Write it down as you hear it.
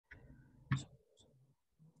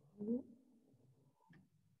Hello,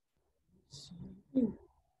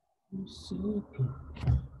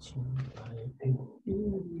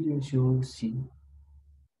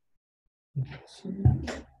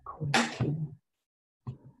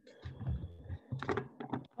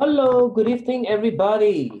 good evening,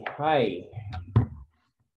 everybody. Hi.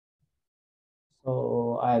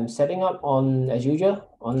 So I'm setting up on, as usual,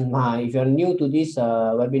 on my, if you're new to this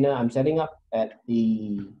webinar, I'm setting up at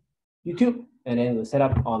the YouTube and then we'll set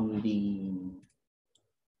up on the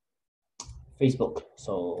Facebook.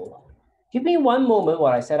 So give me one moment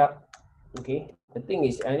while I set up. Okay. The thing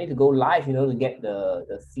is, I need to go live, you know, to get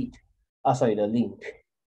the feed. Sorry, the link.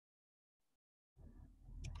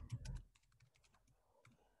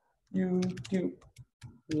 YouTube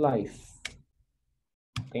live.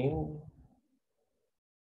 Okay.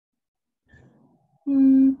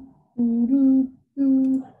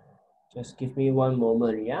 Just give me one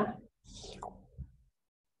moment, yeah.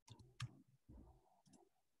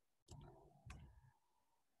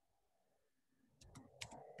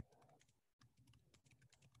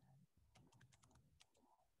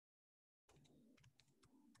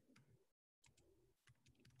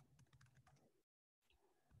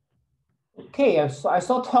 Okay, I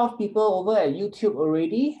saw 12 people over at YouTube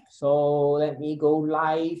already. So let me go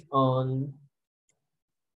live on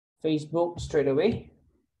Facebook straight away.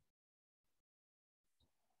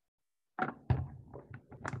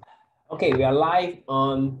 Okay, we are live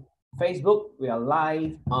on Facebook. We are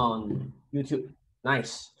live on YouTube.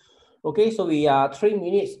 Nice. Okay, so we are 3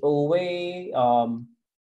 minutes away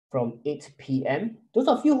from 8 p.m. Those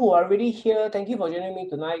of you who are already here, thank you for joining me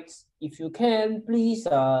tonight. If you can, please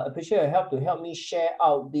appreciate your help to help me share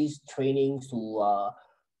out these trainings to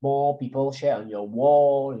more people. Share on your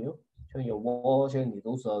wall, you know, share on your wall, share in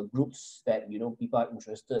those groups that, you know, people are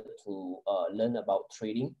interested to learn about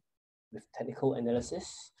trading with technical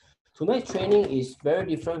analysis. Tonight's training is very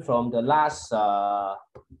different from the last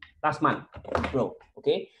month, April.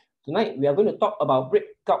 Okay, tonight we are going to talk about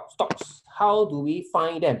breakout stocks. How do we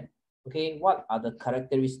find them? Okay, what are the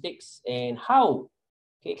characteristics and how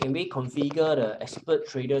can we configure the expert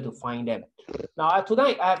trader to find them? Now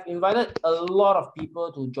tonight I have invited a lot of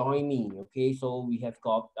people to join me. Okay, so we have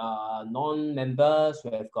got non-members,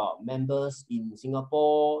 we have got members in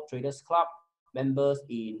Singapore Traders Club, members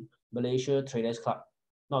in Malaysia Traders Club.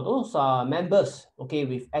 Now those are members, okay,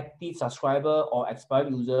 with active subscriber or expired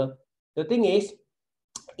user. The thing is,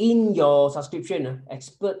 in your subscription,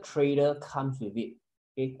 expert trader comes with it.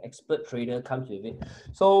 Okay, expert trader comes with it.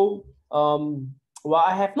 So while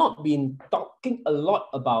I have not been talking a lot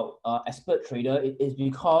about expert trader, it is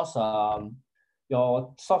because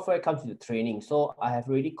your software comes with the training. So I have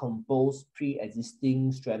already composed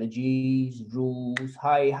pre-existing strategies, rules.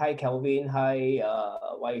 Hi Kelvin. Hi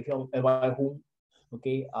Wai Hung.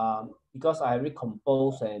 Okay, because I already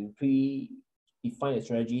composed and define the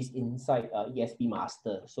strategies inside ESP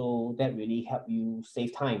Master. So that really help you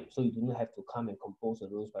save time. So you don't have to come and compose the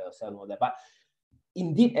rules by yourself and all that. But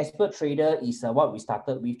indeed, Expert Trader is what we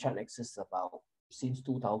started with ChartNexus about since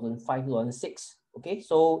 2005, 2006. Okay,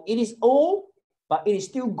 so it is old, but it is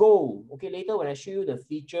still gold. Okay, later when I show you the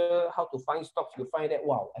feature, how to find stocks, you'll find that,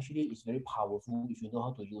 wow, actually it's very powerful if you know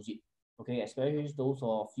how to use it. Okay, especially those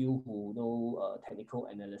of you who know technical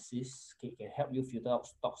analysis, okay, can help you filter out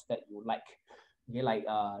stocks that you like. Okay, like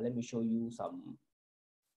let me show you some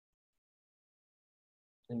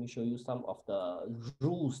of the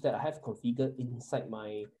rules that I have configured inside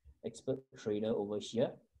my expert trader over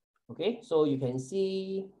here. Okay, so you can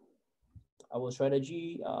see our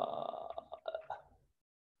strategy.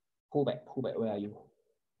 Pull back, where are you?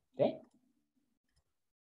 Okay.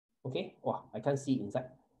 Okay, wow, I can't see inside.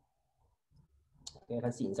 Okay, I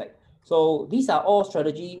can't see inside. So these are all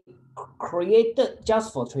strategy created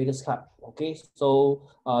just for Traders Club. Okay, so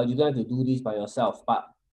you don't have to do this by yourself, but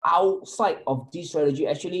outside of this strategy,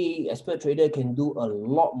 actually, expert trader can do a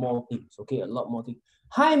lot more things. Okay, a lot more things.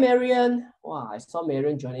 Hi, Marian. Wow, I saw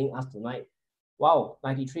Marian joining us tonight. Wow,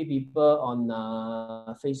 93 people on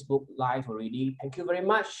Facebook Live already. Thank you very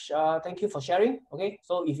much. Thank you for sharing. Okay,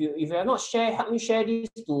 so if you have not shared, help me share this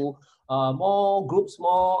to more groups,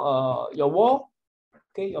 more your wall.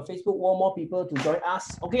 Okay, your Facebook wall, more people to join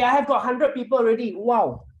us. Okay, I have got 100 people already.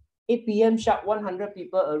 Wow, 8 p.m. sharp, 100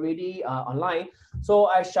 people already online. So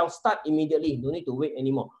I shall start immediately. Don't need to wait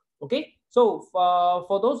anymore. Okay, so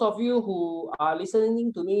for those of you who are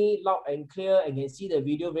listening to me loud and clear and can see the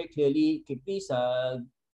video very clearly, can please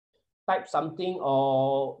type something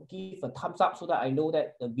or give a thumbs up so that I know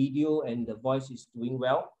that the video and the voice is going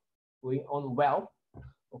on well.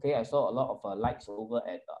 Okay, I saw a lot of likes over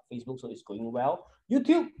at Facebook, so it's going well.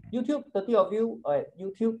 YouTube, 30 of you at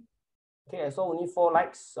YouTube. Okay, I saw only 4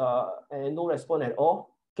 likes and no response at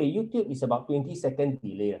all. Okay, YouTube is about 20-second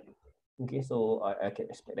delay. Okay, so I can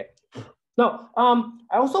expect that. Now,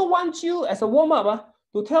 I also want you as a warm-up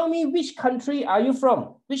to tell me which country are you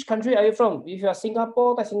from? Which country are you from? If you are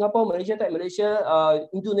Singapore, type Singapore, Malaysia, type Malaysia,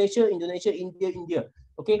 Indonesia, India, India.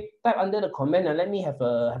 Okay, type under the comment and let me have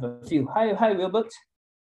a few. Hi, Wilbert.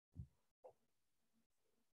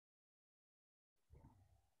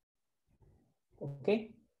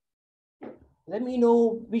 Okay. Let me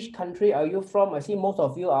know which country are you from. I see most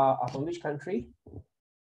of you are from which country?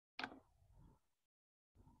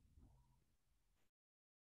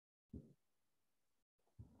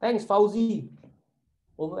 Thanks, Fauzi,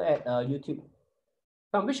 over at YouTube.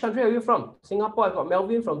 From which country are you from? Singapore. I got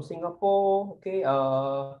Melvin from Singapore. Okay.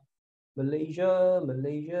 Malaysia.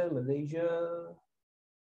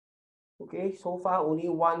 Okay. So far, only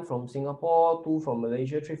 1 from Singapore, 2 from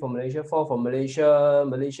Malaysia, 3 from Malaysia, 4 from Malaysia.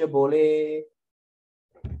 Malaysia boleh.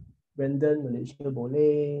 Brandon, Malaysia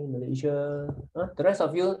boleh. Malaysia. The rest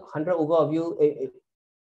of you, 100 over of you.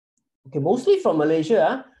 Okay, mostly from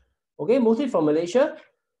Malaysia. Okay, mostly from Malaysia.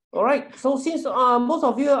 All right, so since most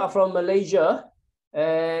of you are from Malaysia,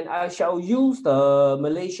 and I shall use the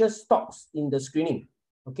Malaysia stocks in the screening.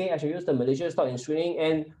 Okay, I shall use the Malaysia stock in screening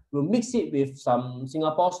and we'll mix it with some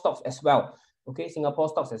Singapore stocks as well. Okay, Singapore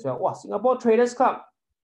stocks as well. Wow, Singapore Traders Club.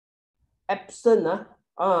 Absent,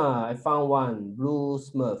 I found one. Blue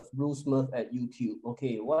Smurf at YouTube.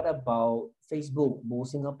 Okay, what about Facebook? Bo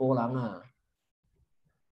Singapore lang.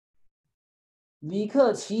 Li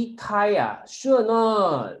Keqi Kai, sure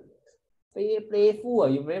not. Playful,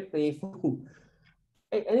 you very playful.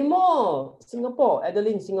 Hey, anymore? Singapore,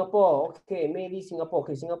 Adeline, Singapore. Okay, maybe Singapore.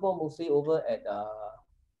 Okay, Singapore mostly over at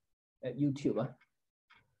YouTube.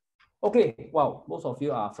 Okay, wow, most of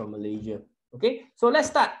you are from Malaysia. Okay, so let's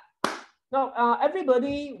start. Now,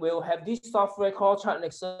 everybody will have this software called Chart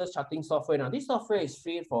Nexus charting software. Now, this software is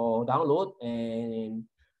free for download, and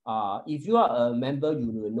if you are a member,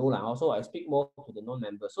 you will know. Also, I speak more to the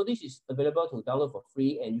non-members. So this is available to download for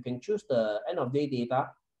free, and you can choose the end of day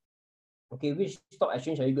data. Okay, which stock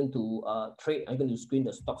exchange are you going to trade? Are you going to screen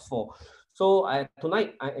the stocks for? So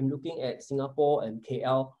tonight I am looking at Singapore and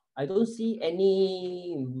KL. I don't see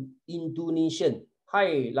any Indonesian.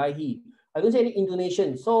 Hi, Lahi. I don't see any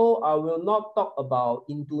Indonesian. So I will not talk about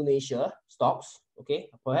Indonesia stocks. Okay,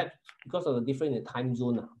 perhaps because of the difference in the time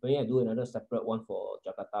zone. Maybe I do another separate one for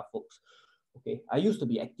Jakarta folks. Okay, I used to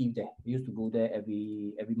be active there. I used to go there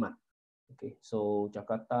every month. Okay, so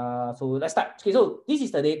Jakarta. So let's start. Okay, so this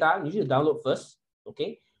is the data. You need to download first.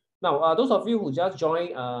 Okay. Now, those of you who just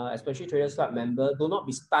joined, especially Traders Club member, do not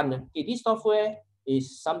be stunned. Okay, this software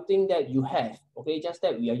is something that you have. Okay, just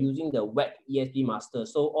that we are using the web ESP master.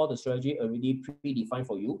 So all the strategy already predefined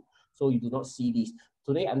for you. So you do not see this.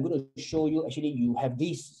 Today, I'm going to show you actually you have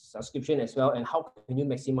this subscription as well and how can you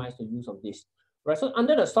maximize the use of this. Right, so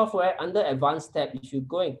under the software, under advanced tab, if you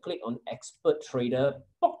go and click on expert trader,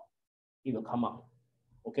 it will come up.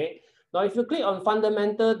 Okay. Now, if you click on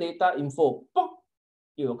fundamental data info,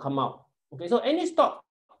 it will come out. Okay. So any stock,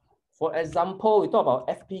 for example, we talk about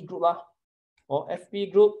FP group or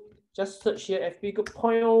FP group, just search here FP group,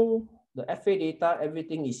 the FA data,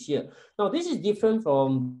 everything is here. Now, this is different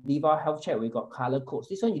from Diva Health Check. We got color codes.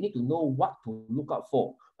 This one you need to know what to look out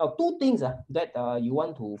for. Now, 2 things that you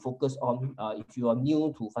want to focus on if you are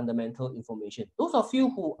new to fundamental information. Those of you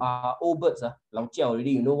who are old birds, lao jiao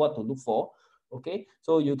already, you know what to look for. Okay,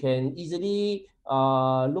 so you can easily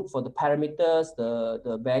look for the parameters,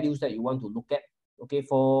 the values that you want to look at. Okay,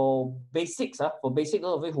 for basics, for basic,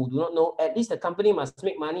 those of you who do not know, at least the company must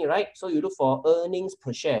make money, right? So you look for earnings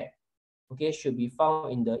per share. Okay, should be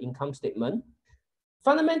found in the income statement.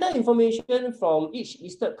 Fundamental information from each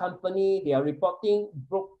listed company, they are reporting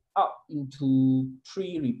broke up into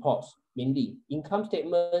 3 reports, mainly income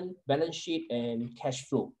statement, balance sheet, and cash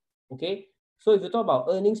flow. Okay, so if you talk about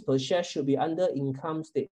earnings per share, should be under income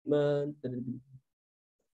statement. Is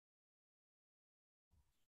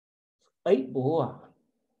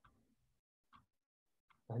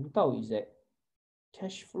that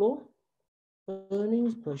cash flow?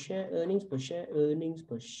 Earnings per share,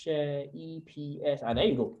 EPS. There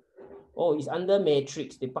you go. Oh, it's under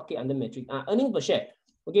matrix. They pack it under matrix. Earnings per share.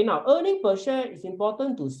 Okay, now earnings per share is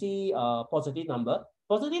important to see a positive number.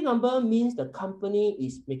 Positive number means the company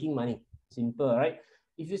is making money. Simple, right?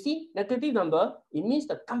 If you see negative number, it means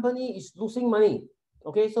the company is losing money.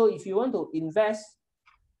 Okay, so if you want to invest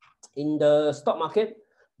in the stock market,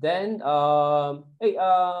 then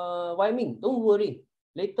Wai Ming, don't worry.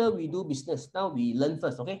 Later we do business. Now we learn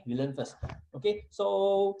first, okay? We learn first. Okay,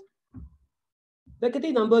 so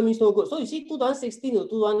Negative number means no good. So you see 2016 to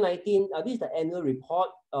 2019, this is the annual report.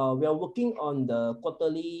 We are working on the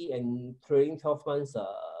quarterly and trailing 12 months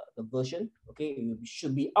the version. Okay, it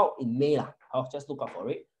should be out in May. I'll just look out for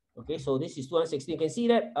it. Okay, so this is 2016. You can see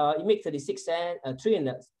that it makes 36 cents,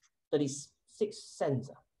 36 cents.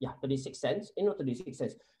 Yeah, 36 cents. No, 36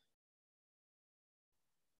 cents.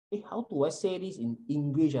 How do I say this in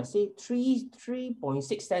English? I say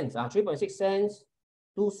 3.6 cents. 3.6 cents,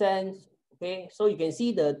 2 cents. Okay, so you can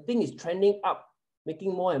see the thing is trending up,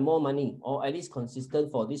 making more and more money, or at least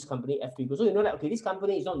consistent for this company F3 Group. So you know that, okay, this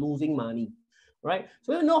company is not losing money, right?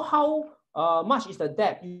 So you know how much is the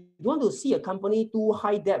debt. You want to see a company too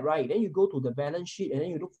high debt, right? Then you go to the balance sheet and then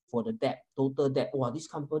you look for the debt, total debt. Wow, this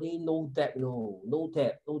company no debt, no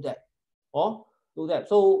debt, or do that.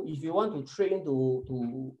 So if you want to train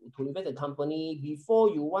to invest in a company, before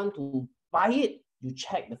you want to buy it, you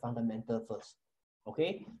check the fundamental first.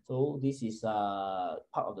 Okay, so this is part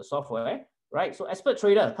of the software, right? So expert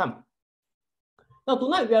trader, come. Now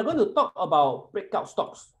tonight we are going to talk about breakout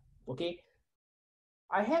stocks. Okay,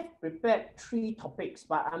 I have prepared 3 topics,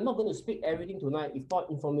 but I'm not going to speak everything tonight if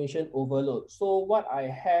not information overload. So what I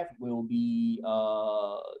have will be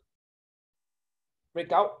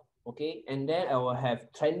breakout, okay, and then I will have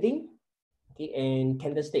trending, okay, and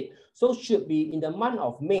candlestick. So should be in the month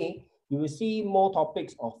of May, you will see more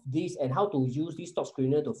topics of this and how to use this stock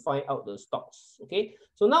screener to find out the stocks. Okay,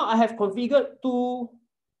 so now I have configured 2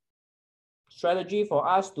 strategy for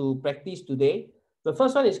us to practice today. The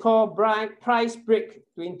first one is called price break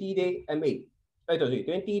 20-day MA.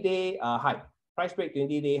 20-day high. Price break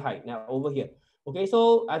 20-day high. Now over here. Okay,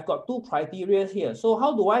 so I've got 2 criteria here. So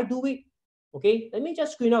how do I do it? Okay, let me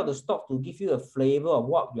just screen out the stock to give you a flavor of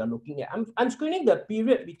what we are looking at. I'm screening the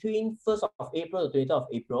period between 1st of April to 20th of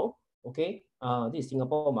April. Okay, this is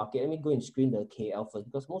Singapore market. Let me go and screen the KL first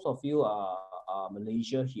because most of you are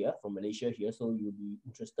Malaysia here, from Malaysia here, so you'll be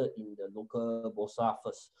interested in the local Bursa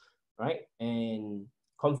first, right? And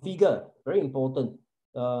configure, very important.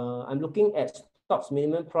 I'm looking at stocks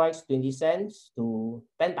minimum price 20 cents to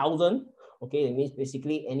 10,000. Okay, that means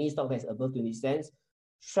basically any stock that's above 20 cents.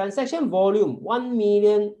 Transaction volume 1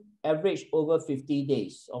 million average over 50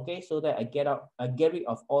 days. Okay, so that I get rid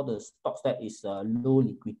of all the stocks that is low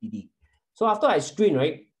liquidity. So after I screen,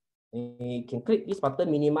 right, you can click this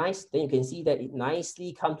button, minimize, then you can see that it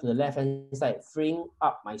nicely comes to the left hand side, freeing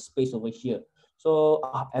up my space over here. So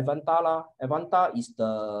Avanta is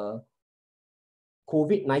the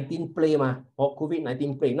COVID-19 play or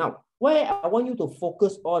COVID-19 play. Now, where I want you to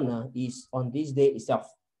focus on is on this day itself.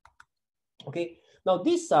 Okay, now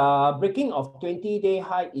this breaking of 20-day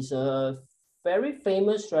high is a very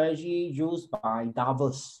famous strategy used by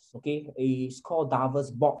Davos. Okay, it's called Davos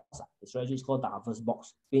box. The strategy is called Davos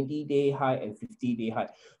box, 20-day high and 50-day high.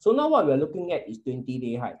 So now what we're looking at is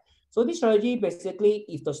 20-day high. So this strategy basically,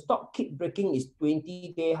 if the stock keep breaking is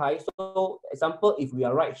 20-day high. So example, if we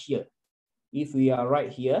are right here,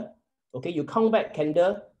 okay, you count back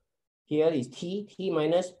candle. Here is T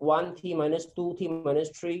minus 1, T minus 2, T minus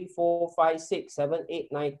 3, 4, 5, 6, 7,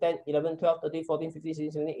 8, 9, 10, 11, 12, 13, 14, 15,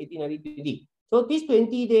 16, 17, 18, 19, 20. So this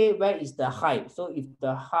 20-day, where is the high? So if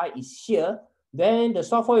the high is here, then the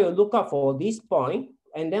software will look up for this point.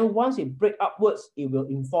 And then once it break upwards, it will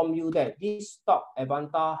inform you that this stock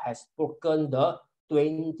Avanta has broken the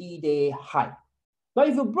 20-day high. But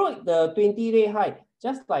if you broke the 20-day high,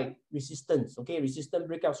 just like resistance, okay, resistance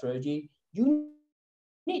breakout strategy, you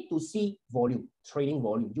need to see volume, trading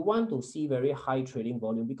volume. You want to see very high trading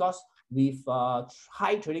volume because with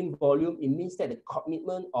high trading volume, it means that the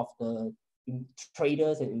commitment of the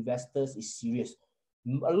traders and investors is serious.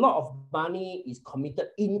 A lot of money is committed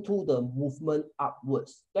into the movement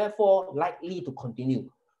upwards, therefore likely to continue.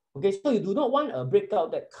 Okay, so you do not want a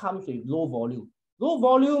breakout that comes with low volume. Low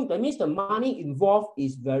volume, that means the money involved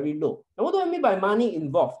is very low. And what do I mean by money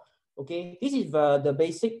involved? Okay, this is the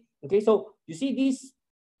basic. Okay, so you see this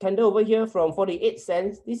candle over here from 48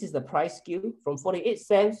 cents. This is the price skew. From 48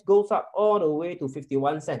 cents goes up all the way to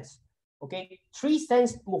 51 cents. Okay, 3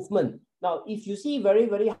 cents movement. Now, if you see very,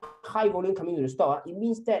 very high volume coming to the stock, it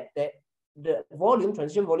means that the volume,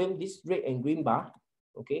 transition volume, this red and green bar,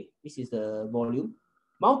 okay, this is the volume,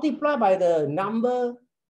 multiplied by the number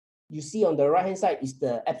you see on the right-hand side is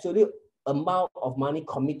the absolute amount of money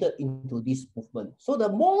committed into this movement. So the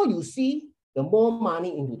more you see, the more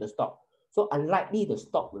money into the stock. So unlikely the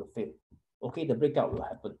stock will fail. Okay, the breakout will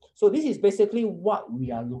happen. So this is basically what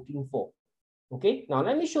we are looking for. Okay, now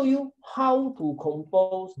let me show you how to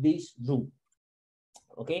compose this rule.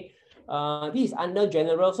 Okay, this is under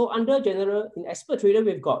general. So under general, in expert trader,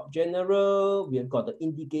 we've got general, we've got the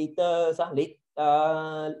indicators,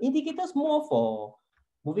 indicators more for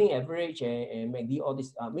moving average and MACD, all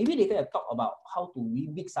this. Maybe later I talk about how do we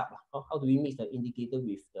mix up, how do we mix the indicator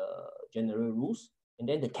with the general rules, and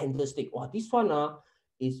then the candlestick. Wow, this one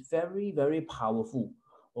is very, very powerful.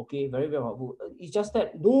 Okay, very, very powerful. It's just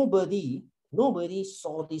that nobody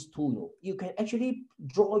saw this tool. No? You can actually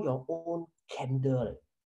draw your own candle.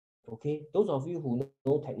 Okay, those of you who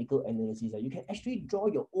know technical analysis, you can actually draw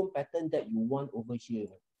your own pattern that you want over here.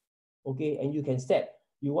 Okay, and you can set,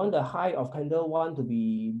 you want the high of candle 1 to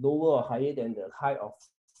be lower or higher than the high of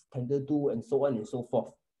candle 2, and so on and so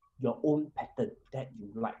forth. Your own pattern that you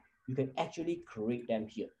like. You can actually create them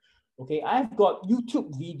here. Okay, I've got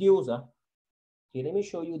YouTube videos. Okay, let me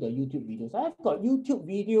show you the YouTube videos. I've got YouTube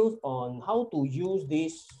videos on how to use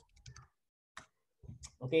this.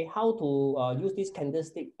 Okay, how to use this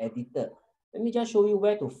candlestick editor. Let me just show you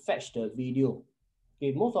where to fetch the video.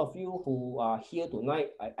 Okay, most of you who are here tonight,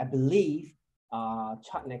 I believe,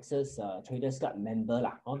 Chart Nexus Traders Club member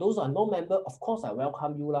lah. Or those are no member, of course I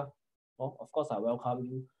welcome you lah. Oh, of course I welcome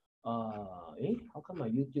you. How come my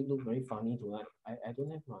YouTube look very funny tonight? I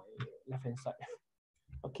don't have my left hand side.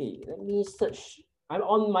 Okay, let me search. I'm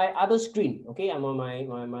on my other screen. Okay, I'm on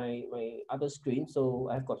my other screen. So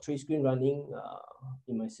I've got 3 screens running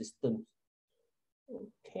in my system.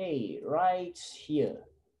 Okay, right here.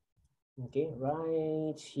 Okay,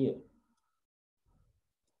 right here.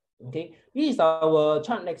 Okay, this is our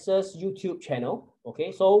Chart Nexus YouTube channel.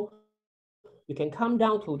 Okay, so you can come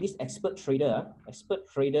down to this Expert Trader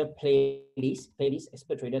playlist,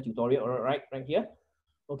 Expert Trader tutorial, right here.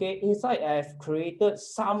 Okay, inside I've created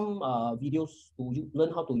some videos to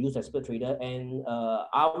learn how to use Expert Trader, and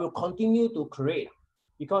I will continue to create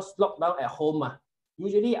because lockdown at home.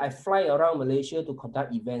 Usually I fly around Malaysia to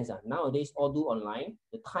conduct events. Nowadays all do online.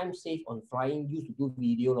 The time saved on flying used to do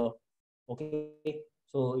video. Okay,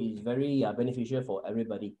 so it's very beneficial for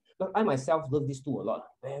everybody. But I myself love this tool a lot.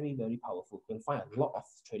 Very, very powerful. You can find a lot of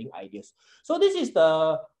trading ideas. So this is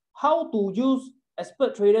the how to use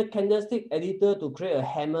Expert Trader candlestick editor to create a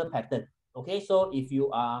hammer pattern. Okay, so if you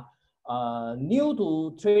are new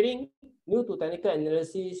to trading, new to technical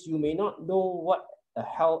analysis, you may not know what the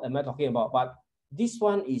hell am I talking about, but this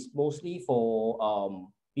one is mostly for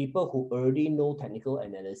people who already know technical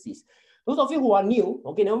analysis. Those of you who are new,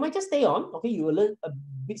 okay, now might just stay on. Okay, you will learn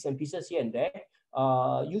bits and pieces here and there.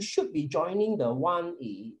 You should be joining the one.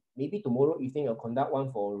 Maybe tomorrow evening I'll conduct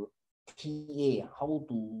one for TA, how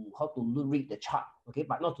to read the chart. Okay,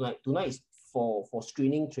 but not tonight. Tonight is for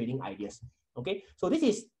screening trading ideas. Okay, so this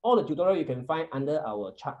is all the tutorial you can find under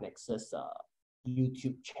our Chart Nexus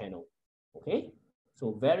YouTube channel. Okay.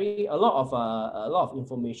 So a lot of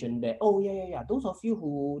information there. Oh yeah. Those of you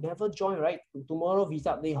who never join, right? Tomorrow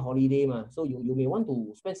visa day holiday, so you may want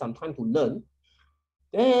to spend some time to learn.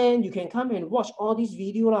 Then you can come and watch all these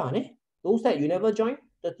videos lah. Those that you never join,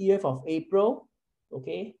 30th of April,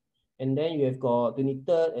 okay. And then you have got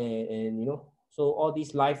 23rd and so all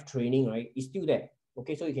this live training, right? Is still there.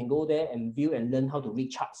 Okay, so you can go there and view and learn how to read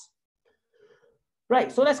charts.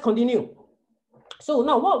 Right. So let's continue. So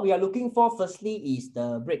now what we are looking for firstly is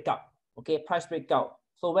the breakout, okay, price breakout.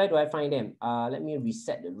 So where do I find them? Let me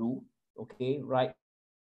reset the rule, okay, right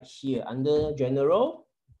here under general,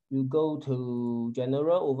 you go to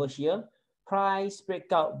general over here, price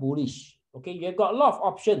breakout bullish, okay, you've got a lot of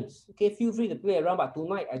options, okay, feel free to play around, but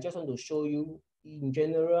tonight I just want to show you in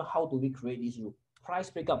general how do we create this rule.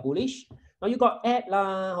 Price breakout bullish. Now you got add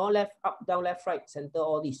lah, left, up, down, left, right, center,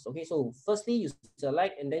 all this, okay, so firstly you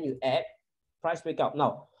select and then you add price breakout.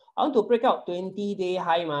 Now, I want to break out 20-day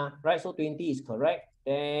high, right? So 20 is correct.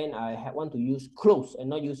 Then I want to use close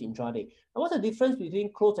and not use intraday. Now, what's the difference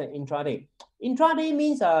between close and intraday? Intraday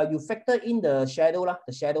means you factor in the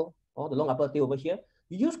shadow, or the long upper tail over here.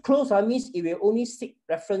 You use close means it will only seek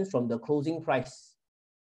reference from the closing price.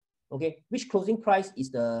 Okay, which closing price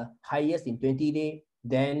is the highest in 20-day,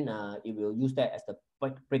 then it will use that as the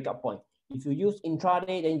breakout point. If you use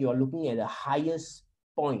intraday, then you are looking at the highest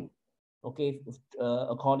point. Okay,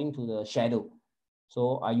 according to the shadow.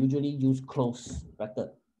 So I usually use close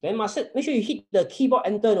better. Then make sure you hit the keyboard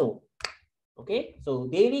enter. No. Okay, so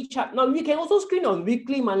daily chart. Now we can also screen on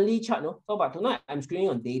weekly, monthly chart. No, so but tonight I'm screening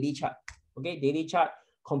on daily chart. Okay, daily chart,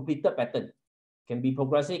 completed pattern. Can be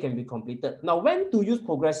progressive, can be completed. Now when to use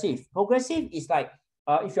progressive? Progressive is like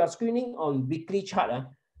if you are screening on weekly chart,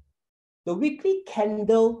 the weekly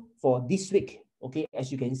candle for this week. Okay,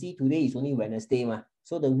 as you can see, today is only Wednesday,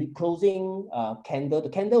 so the closing candle, the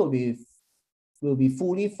candle will be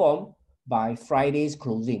fully formed by Friday's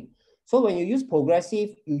closing. So when you use progressive,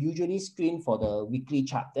 you usually screen for the weekly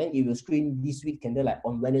chart. Then it will screen this week candle like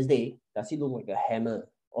on Wednesday. Does it look like a hammer?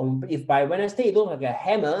 If by Wednesday it looks like a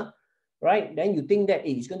hammer, right, then you think that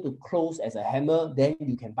it's going to close as a hammer, then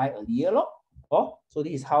you can buy earlier. Oh, so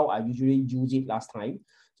this is how I usually use it last time.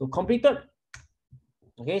 So completed.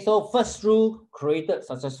 Okay, so first rule created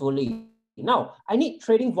successfully. Now, I need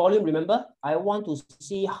trading volume, remember? I want to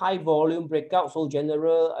see high volume breakout. So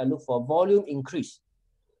general, I look for volume increase.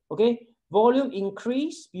 Okay, volume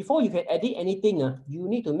increase. Before you can edit anything, you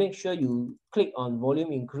need to make sure you click on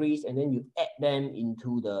volume increase and then you add them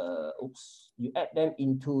into the, you add them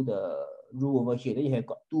into the rule over here. Then you have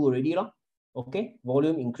got 2 already. Okay,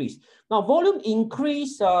 volume increase. Now, volume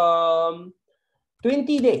increase 20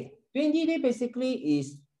 day. 20 day basically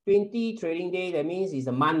is 20 trading day. That means it's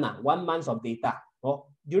a month, 1 month of data. Oh,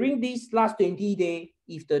 during this last 20 day,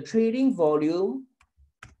 if the trading volume,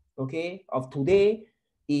 okay, of today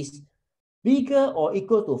is bigger or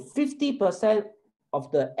equal to 50%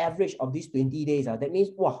 of the average of these 20 days, that means,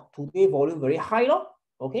 wow, today volume very high,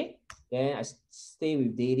 okay? Then I stay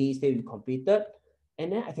with daily, stay with completed,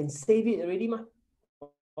 and then I can save it already,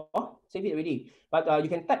 save it already. But you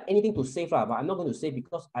can type anything to save, but I'm not going to save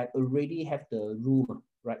because I already have the rule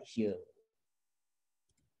right here.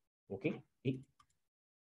 Okay,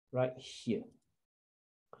 right here.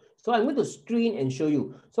 So I'm going to screen and show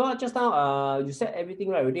you. So just now, you set everything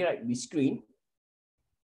right already, right? We screen.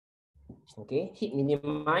 Okay, hit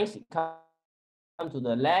minimize, it come to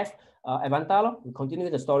the left. Avanta, we continue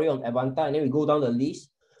the story on Avanta, and then we go down the list.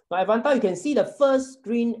 Now, Avanta, you can see the first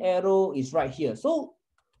green arrow is right here. So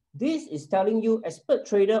this is telling you, expert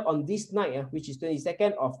trader on this night, which is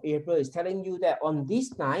 22nd of April, is telling you that on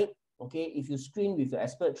this night, okay, if you screen with the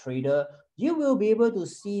expert trader, you will be able to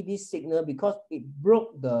see this signal because it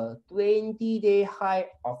broke the 20-day high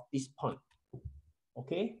of this point.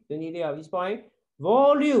 Okay, 20-day of this point.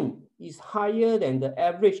 Volume is higher than the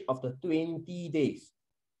average of the 20 days.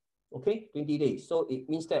 Okay, 20 days. So it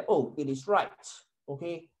means that, oh, it is right.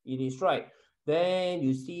 Okay, it is right. Then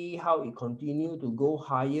you see how it continue to go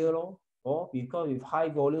higher, because if high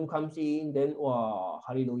volume comes in, then wow,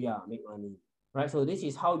 hallelujah, make money. Right, so this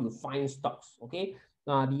is how you find stocks. Okay,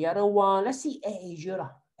 now the other one, let's see AirAsia.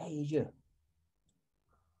 AirAsia.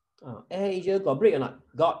 AirAsia got break or not?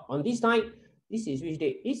 Got. On this night, this is which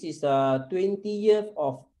date? This is 20th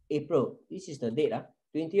of April. This is the date,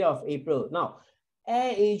 20th of April. Now,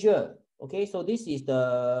 AirAsia, okay, so this is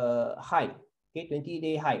the high, okay,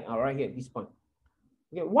 20-day high, right here at this point.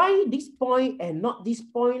 Okay, why this point and not this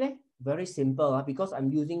point? Very simple, because I'm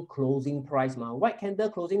using closing price. White candle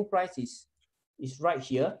closing price is right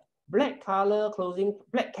here. Black candle closing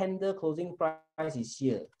price is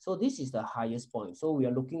here. So this is the highest point. So we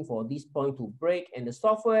are looking for this point to break, and the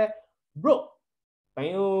software broke.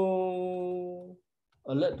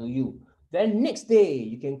 Alert to you. Then next day,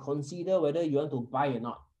 you can consider whether you want to buy or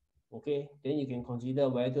not. Okay, then you can consider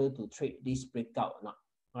whether to trade this breakout or not.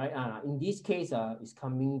 Right? In this case, it's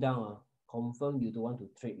coming down. Confirm you don't want to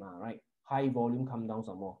trade, right? High volume come down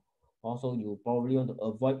some more. Also, you probably want to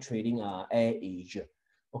avoid trading AirAsia.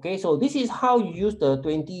 Okay, so this is how you use the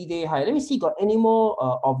 20-day high. Let me see, got any more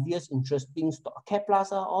obvious, interesting stock? Cap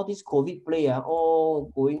Plus, all this COVID play, all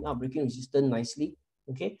going up, breaking resistance nicely.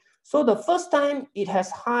 Okay, so the first time it has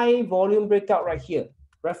high volume breakout right here.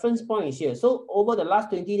 Reference point is here. So over the last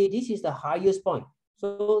 20 days, this is the highest point.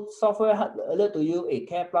 So software alert to you, a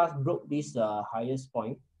Cap Plus broke this highest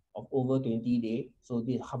point of over 20 days. So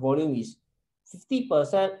the volume is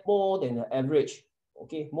 50% more than the average.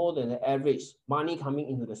 Okay, more than the average money coming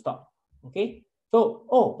into the stock. Okay,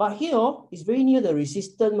 so but here it's very near the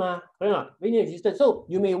resistance, very near resistance. So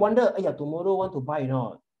you may wonder, tomorrow want to buy or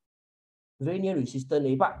not? Very near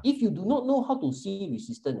resistance, but if you do not know how to see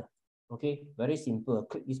resistance, okay, very simple.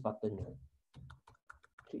 Click this button.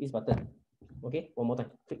 Click this button. Okay, one more time.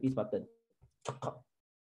 Click this button.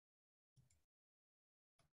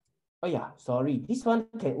 Oh yeah, sorry. This one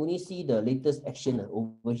can only see the latest action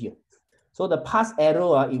over here. So the past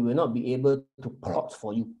arrow, it will not be able to plot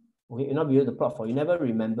for you. Okay, it will not be able to plot for you. Never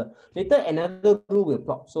remember. Later, another rule will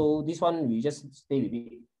plot. So this one, we just stay with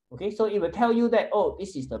it. Okay, so it will tell you that,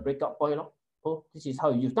 this is the breakout point. This is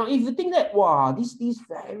how you use. Now, if you think that, wow, this is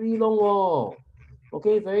very long.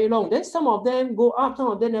 Okay, very long. Then some of them go up,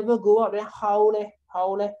 some of them never go up. Then how,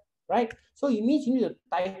 right? So it means you need to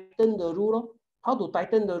tighten the rule. How to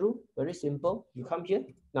tighten the rule? Very simple. You come here.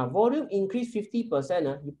 Now, volume increase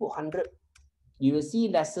 50%. You put 100. You will see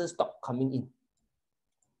lesser stock coming in.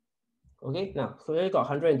 Okay, now, so you got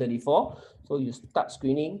 134. So you start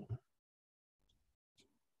screening.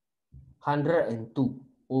 102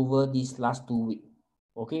 over these last 2 weeks.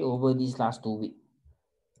 Okay, over these last 2 weeks.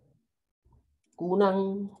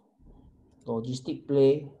 Kunang, logistic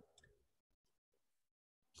play.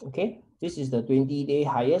 Okay, this is the 20-day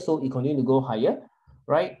higher, so it continue to go higher,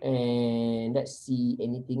 right? And let's see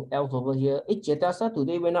anything else over here. Jetstar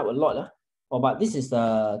today went up a lot. Oh, but this is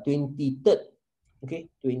the 23rd. Okay,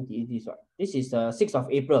 20 this one. This is 6th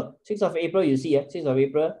of April. 6th of April, you see, 6th of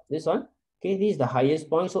April, this one. Okay, this is the highest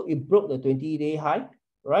point. So it broke the 20-day high,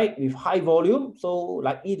 right? With high volume, so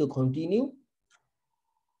likely to continue.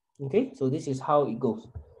 Okay, so this is how it goes,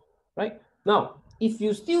 right? Now, if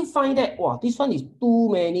you still find that, wow, this one is too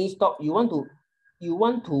many stock, you want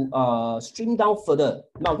to stream down further.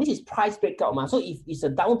 Now, this is price breakout, so if it's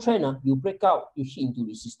a downtrend, you break out, you hit into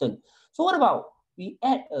resistance. So what about we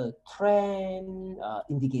add a trend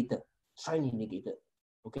indicator?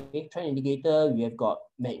 Okay, trend indicator, we have got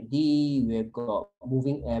MACD, we have got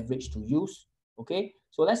moving average to use. Okay,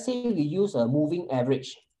 so let's say we use a moving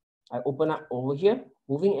average. I open up over here,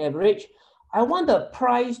 moving average. I want the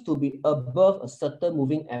price to be above a certain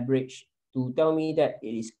moving average to tell me that it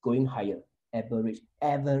is going higher. Average.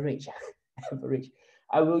 Average.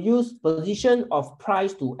 I will use position of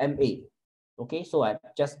price to MA. Okay, so I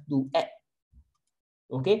just do add.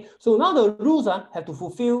 Okay, so now the rules have to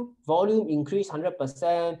fulfill volume increase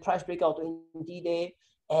 100%, price breakout 20-day,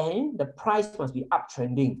 and the price must be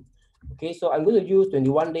uptrending. Okay, so I'm going to use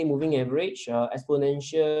 21-day moving average,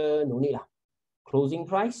 exponential, no need. Closing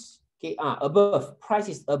price, okay, above, price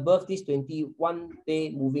is above this 21-day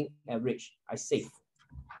moving average. I save.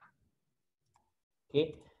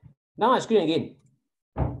 Okay, now I screen again.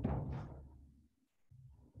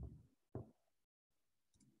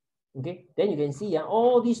 Okay, then you can see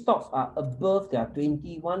all these stocks are above their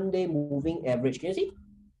 21-day moving average. Can you see?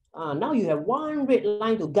 Now you have one red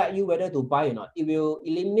line to guide you whether to buy or not. It will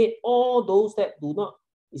eliminate all those that do not,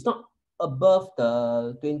 it's not above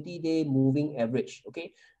the 20-day moving average.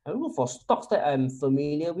 Okay, I look for stocks that I'm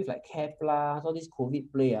familiar with, like Care Plus, all these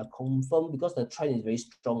COVID play are confirmed because the trend is very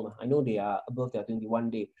strong. I know they are above their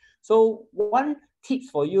 21-day. So one tip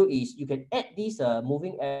for you is you can add this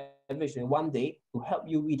moving average in one day to help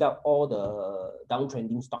you weed out all the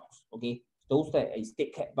downtrending stocks. Okay, those that is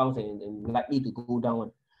take cap bounce and likely to go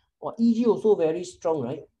down. Or EG also very strong,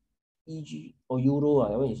 right? EG or Euro,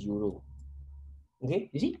 that one is Euro.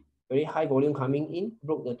 Okay, you see? Very high volume coming in,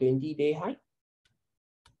 broke the 20-day high.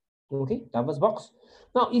 Okay, diverse box.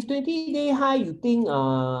 Now, if 20-day high, you think,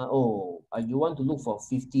 you want to look for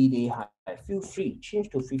 50-day high, feel free, change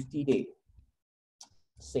to 50-day.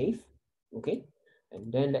 Save, okay?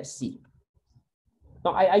 And then let's see.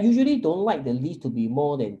 Now, I usually don't like the list to be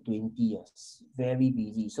more than 20 years. Very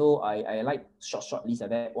busy. So I like short list like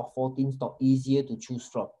that. 14 stock, easier to choose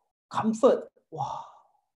from. Comfort. Wow.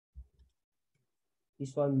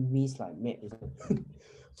 This one means like mad, isn't it?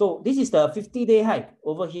 So this is the 50-day high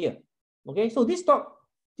over here. Okay, so this stock,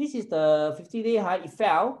 this is the 50-day high. It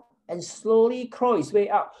fell and slowly crawl its way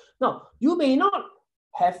up. Now, you may not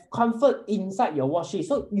have comfort inside your watch list,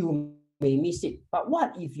 so you may miss it. But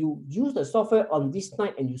what if you use the software on this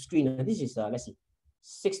night and you screen? This is, let's see,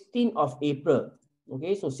 16th of April.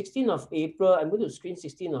 Okay, so 16th of April, I'm going to screen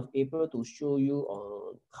 16th of April to show you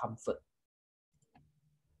on comfort.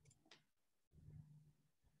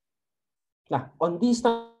 Now, on this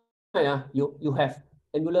night, you have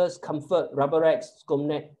Ambulance, Comfort, Rubberex,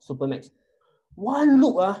 Scomnet, Supermax. One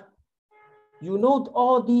look, you know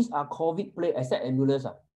all these are COVID play except Ambulance.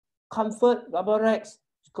 Comfort, Rubberex,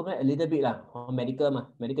 Scomnet a little bit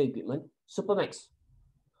medical equipment, Supermax.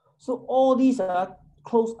 So all these are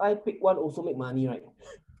close eye pick one also make money, right?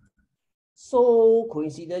 So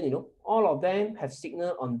coincident, all of them have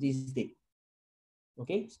signal on this day.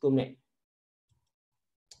 Okay, Scomnet.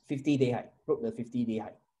 50-day high, broke the 50-day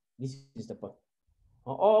high. This is the point.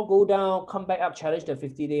 All go down, come back up, challenge the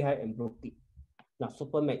 50-day high and broke it. Now,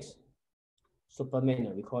 Supermax.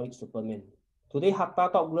 Superman, we call it Superman. Today, Hatta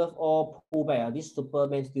top glove all pull back. This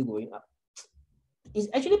Superman still going up. It's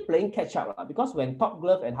actually playing catch up because when top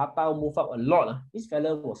glove and Hatta move up a lot, this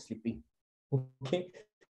fella was sleeping. Okay,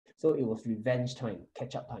 so it was revenge time,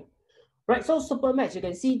 catch up time. Right, so Supermax, you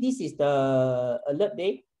can see this is the alert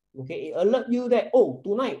day. Okay, it alert you that, oh,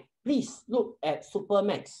 tonight, please look at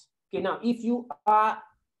Supermax. Okay, now if you are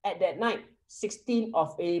at that night, 16th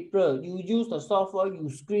of April, you use the software, you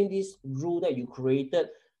screen this rule that you created,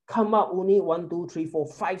 come out only 1, 2, 3, 4,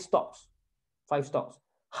 5 stocks. 5 stocks.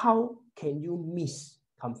 How can you miss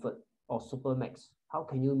Comfort or Supermax? How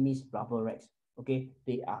can you miss Rubberex? Okay,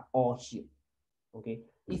 they are all here. Okay,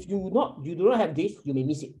 if you do not have this, you may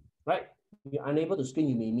miss it, right? You're unable to screen,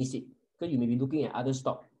 you may miss it because you may be looking at other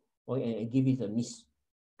stock, okay, and give it a miss.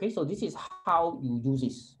 Okay, so this is how you use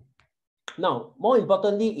this. Now, more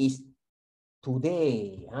importantly is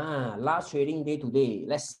today, last trading day today.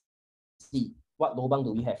 Let's see What lobang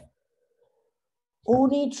do we have?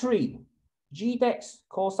 Only 3. GDEX,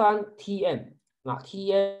 Kosan, TM. Now,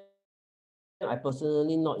 TM, I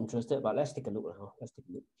personally not interested, but let's take a look. Let's take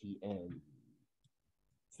a look. TM.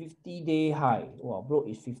 50-day high. Wow, bro,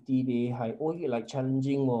 it's 50-day high. Oh, you like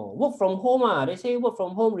challenging more. Work from home. They say work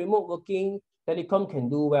from home, remote working, telecom can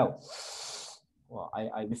do well. Well,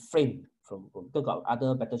 I refrain from talk about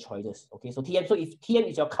other better choices. Okay, so TM. So if TM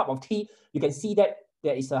is your cup of tea, you can see that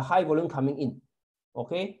there is a high volume coming in.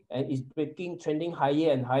 Okay, and it's breaking, trending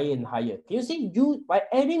higher and higher and higher. Can you see? You by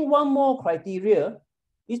adding one more criteria,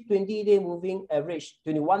 this 20-day moving average,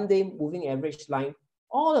 21-day moving average line,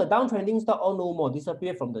 all the downtrending stock all no more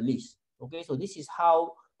disappear from the list. Okay, so this is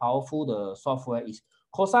how powerful the software is.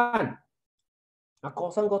 Kosan,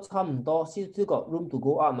 Kosan got some door, still got room to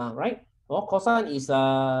go up, right? Oh, Kosan is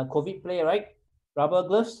a COVID play, right? Rubber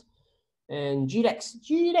gloves. And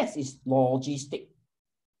GDEX is logistic.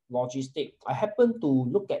 I happened to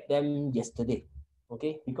look at them yesterday.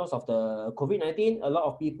 Okay, because of the COVID-19, a lot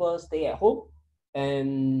of people stay at home,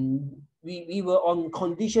 and we were on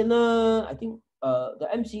conditional. I think the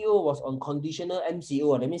MCO was on conditional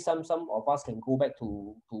MCO. That means some of us can go back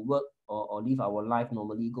to work or live our life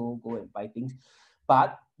normally, go and buy things.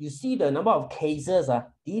 But you see the number of cases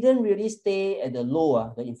didn't really stay at the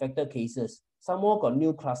low, the infected cases. Some more got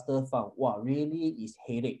new cluster found. Wow, really is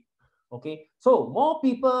headache. Okay, so more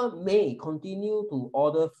people may continue to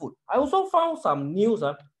order food. I also found some news,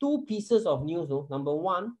 2 pieces of news. Number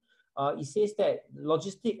one, it says that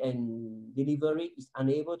logistics and delivery is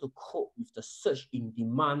unable to cope with the surge in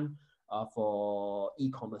demand for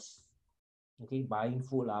e-commerce. Okay, buying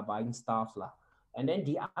food, buying stuff. And then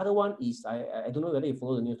the other one is, I don't know whether you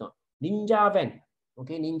follow the news or not. Ninja Van.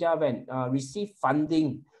 Okay, Ninja Van received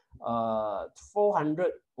funding,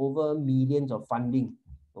 400 over millions of funding.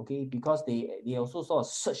 Okay, because they also saw a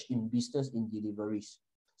surge in business in deliveries.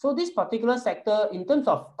 So this particular sector, in terms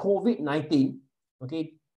of COVID-19,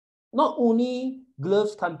 okay, not only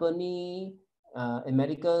gloves company and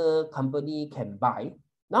medical company can buy,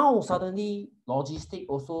 now suddenly logistic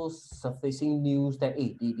also surfacing news that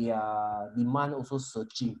their demand also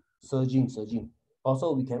surging.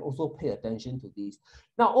 Also, we can also pay attention to this.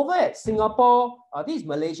 Now, over at Singapore, this is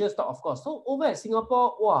Malaysia stock, of course. So over at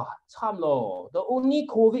Singapore, wow, cham lo. The only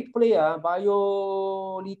COVID player,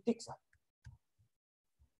 biolytics,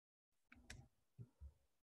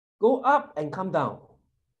 go up and come down.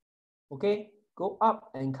 Okay, go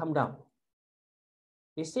up and come down.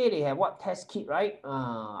 They say they have what test kit, right?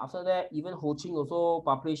 After that, even Ho Ching also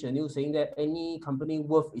published a news saying that any company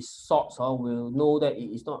worth its salt will know that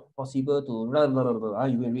it is not possible to you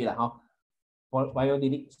can read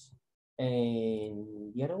Biolytics.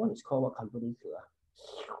 And the other one is called what company?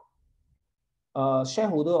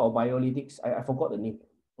 Shareholder of Biolytics. I forgot the name.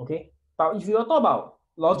 Okay. But if you talk about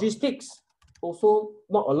logistics, also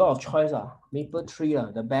not a lot of choice. Maple Tree,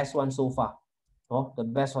 the best one so far. The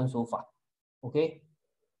best one so far. Okay.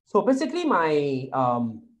 So basically my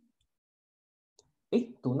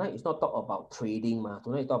tonight is not talk about trading,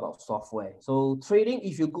 tonight talk about software. So trading,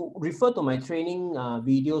 if you go refer to my training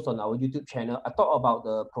videos on our YouTube channel, I talk about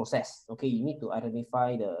the process. Okay, you need to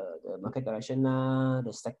identify the market direction,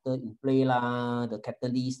 the sector in play, the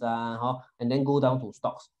catalyst, and then go down to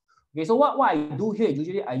stocks. Okay, so what I do here,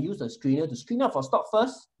 usually I use a screener to screen out for stock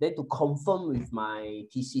first, then to confirm with my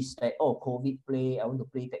thesis that, COVID play, I want to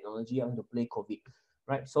play technology, I want to play COVID,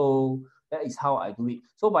 right? So that is how I do it.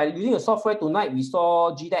 So by using a software tonight, we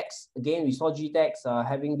saw GDEX. Again, we saw GDEX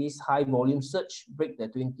having this high volume surge, break the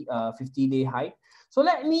 50-day high. So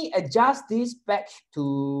let me adjust this back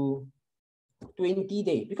to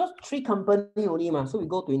 20-day, because 3 company only, so we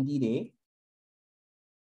go 20-day.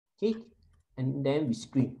 Okay, and then we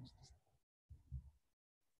screen.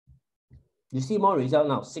 You see more result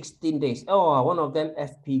now, 16 days. Oh, one of them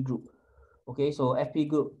FP Group. Okay, so FP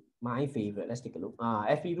Group, my favorite. Let's take a look.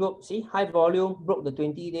 FP Group, see, high volume, broke the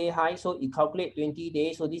 20-day high. So it calculate 20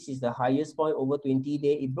 days. So this is the highest point over 20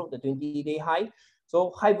 days. It broke the 20-day high.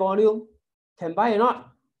 So high volume, can buy or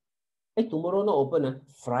not? Tomorrow not open.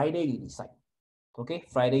 Friday you decide. Okay,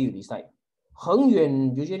 Friday you decide. Heng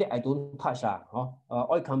Yuan, usually I don't touch.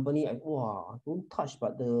 Oil company, I don't touch,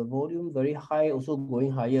 but the volume very high, also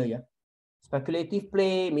going higher. Yeah. Speculative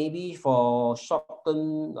play, maybe for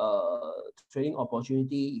short-term trading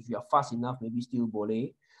opportunity. If you are fast enough, maybe still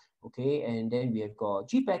boleh. Okay, and then we have got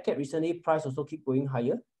G packet recently, price also keep going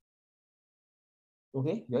higher.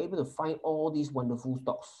 Okay, you're able to find all these wonderful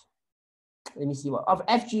stocks. Let me see what of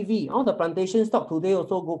FGV. All the plantation stock today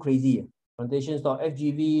also go crazy. Plantation stock,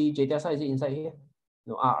 FGV, JTSA, is it inside here?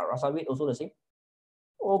 No, Rasawit also the same.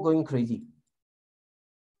 All going crazy.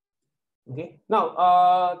 Okay,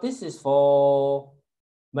 now this is for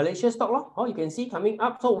Malaysia stock lor. Oh, you can see coming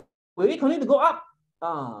up. So will it continue to go up?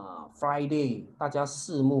 Friday 大家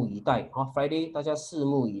拭目以待。Friday 大家拭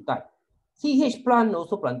目以待。TH Plant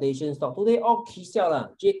also plantation stock today all key sell lah.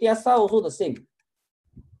 JTSA also the same.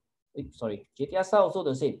 Sorry, JTSA also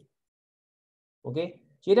the same. Okay,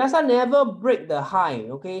 JTSA never break the high.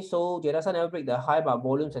 Okay, so JTSA never break the high, but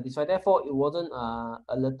volume satisfied. Therefore, it wasn't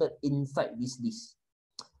alerted inside this list.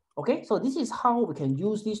 Okay, so this is how we can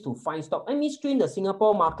use this to find stock. Let me screen the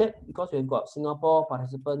Singapore market because we've got Singapore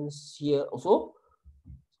participants here also.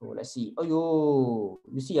 So let's see. Oh,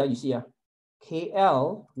 you see,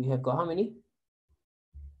 KL, we have got how many?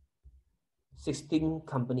 16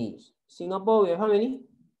 companies. Singapore, we have how many?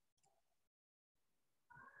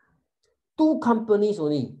 2 companies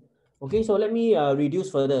only. Okay, so let me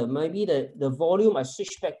reduce further. Maybe the volume I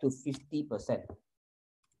switch back to 50%.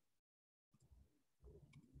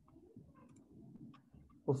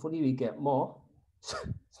 Hopefully we get more.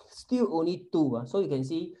 Still only 2. So you can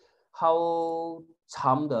see how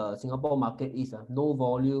charm the Singapore market is. No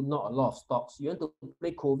volume, not a lot of stocks. You want to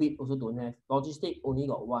play COVID, also don't have. Logistic only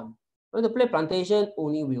got 1. You want to play plantation,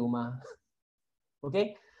 only Wilma.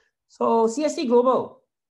 Okay, so CSC Global.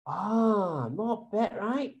 Not bad,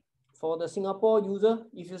 right? For the Singapore user,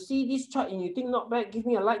 if you see this chart and you think not bad, give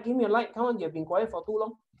me a like, give me a like. Come on, you've been quiet for too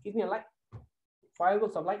long. Give me a like.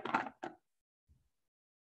 Fireworks of like.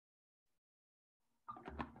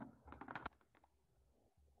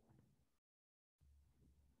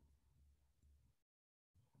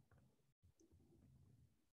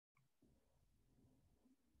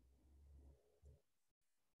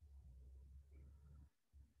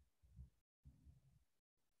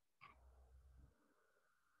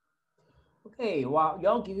 Okay, while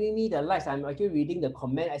you're giving me the likes, I'm actually reading the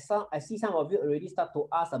comment. I see some of you already start to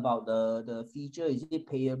ask about the feature. Is it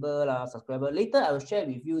payable, subscriber? Later, I will share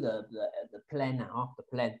with you the plan, the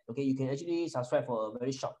plan. Okay, you can actually subscribe for a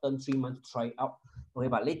very short term, 3 months to try it out. Okay,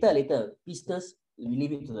 but later, business, we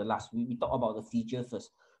leave it to the last. We talk about the feature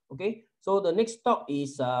first. Okay, so the next stock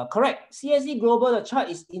is correct. CSE Global, the chart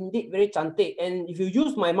is indeed very cantik. And if you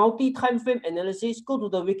use my multi-time frame analysis, go to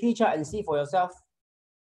the weekly chart and see for yourself.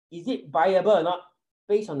 Is it viable or not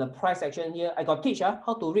based on the price action here? I got teach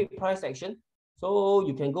how to read price action. So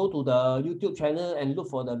you can go to the YouTube channel and look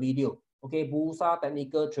for the video. Okay, Bursa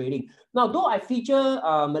Technical Trading. Now, though I feature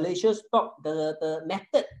Malaysia stock, the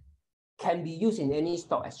method can be used in any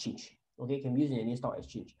stock exchange. Okay, can be used in any stock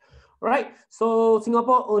exchange. All right, so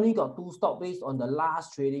Singapore only got 2 stock based on the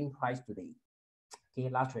last trading price today. Okay,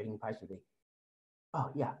 last trading price today.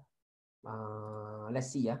 Oh, yeah.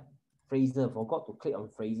 Let's see, Fraser, forgot to click on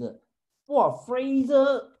Fraser. Wow,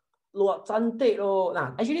 Fraser, cantik loh.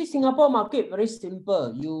 Nah, actually Singapore market very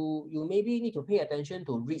simple. You maybe need to pay attention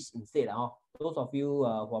to REITs instead. Those of you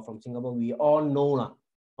who are from Singapore, we all know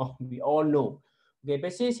we all know. Okay,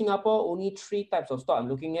 basically Singapore only 3 types of stock I'm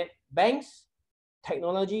looking at: banks,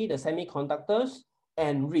 technology, the semiconductors,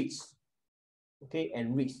 and REITs. Okay,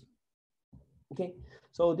 and REITs. Okay.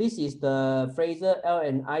 So this is the Fraser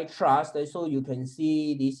L&I Trust. So you can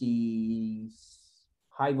see this is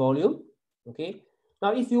high volume. Okay.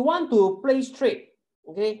 Now, if you want to place trade,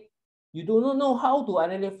 okay, you do not know how to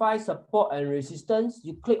identify support and resistance,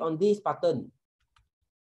 you click on this button.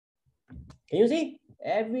 Can you see?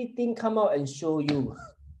 Everything come out and show you.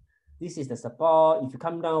 This is the support. If you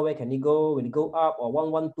come down, where can it go? Will it go up? Or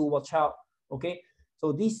 112, watch out. Okay.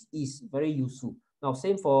 So this is very useful. Now,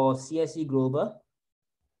 same for CSE Global.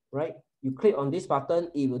 Right? You click on this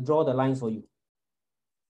button, it will draw the lines for you.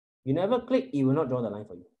 You never click, it will not draw the line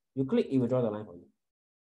for you. You click, it will draw the line for you.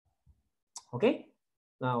 Okay?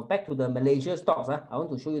 Now back to the Malaysia stocks. I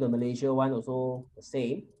want to show you the Malaysia one also the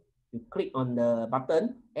same. You click on the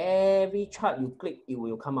button, every chart you click, it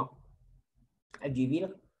will come up.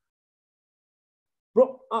 FGV.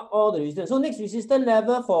 Broke up all the resistance. So next resistance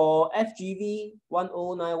level for FGV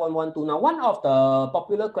 109112. Now, one of the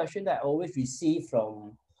popular question that I always receive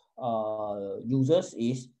from users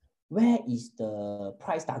is, where is the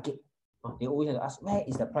price target? They always have to ask, where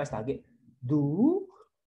is the price target? Do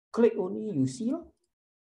click only, you see.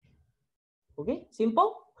 Okay,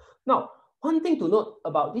 simple. Now, one thing to note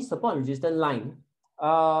about this support and resistance line,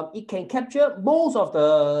 it can capture most of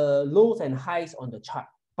the lows and highs on the chart,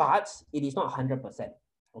 but it is not 100%.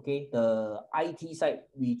 Okay, the IT side,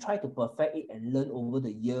 we try to perfect it and learn over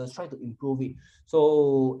the years, try to improve it.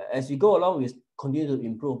 So as we go along, we continue to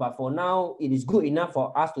improve. But for now, it is good enough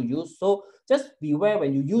for us to use. So just beware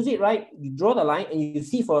when you use it, right? You draw the line and you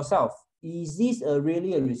see for yourself, is this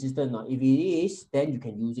really a resistance? Or if it is, then you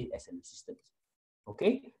can use it as a resistance.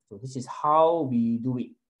 Okay, so this is how we do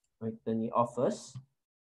it. I turn it off first.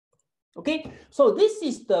 Okay, so this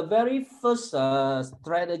is the very first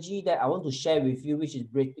strategy that I want to share with you, which is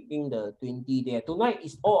breaking the 20-day. Tonight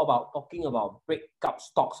is all about talking about breakout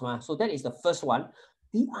stocks. So that is the first one.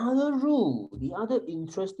 The other rule, the other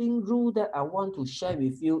interesting rule that I want to share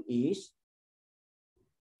with you is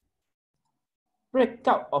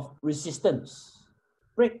breakout of resistance.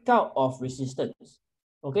 Breakout of resistance.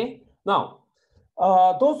 Okay, now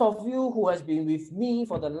those of you who has been with me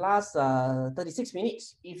for the last 36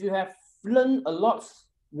 minutes, if you have learned a lot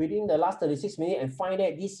within the last 36 minutes and find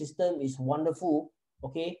that this system is wonderful,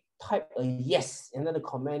 okay, type a yes in the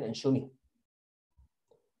comment and show me.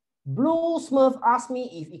 Blue Smurf asked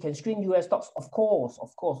me if it can screen US stocks. Of course,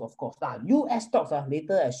 of course, of course. Now, US stocks,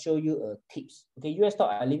 later I show you a tips. Okay, US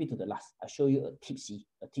stock, I leave it to the last. I show you a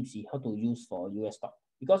tipsy how to use for US stock.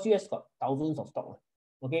 Because US got thousands of stock.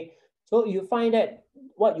 Okay, so you find that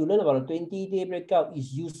what you learn about a 20-day breakout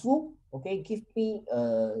is useful. Okay, give me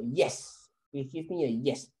a yes. Okay, give me a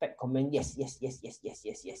yes. Type comment yes, yes, yes, yes, yes,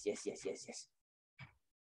 yes, yes, yes, yes, yes, yes.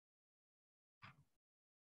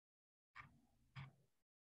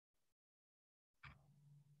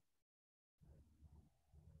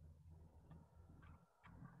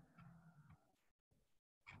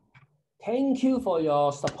 Thank you for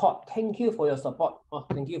your support. Thank you for your support. Oh,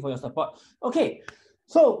 thank you for your support. Okay,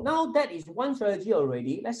 so now that is one strategy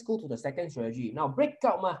already. Let's go to the second strategy. Now,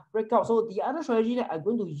 breakout. So the other strategy that I'm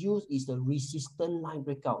going to use is the resistance line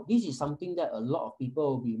breakout. This is something that a lot of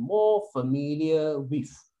people will be more familiar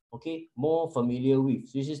with. Okay, more familiar with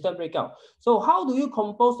resistance breakout. So how do you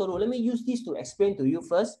compose the rule? Let me use this to explain to you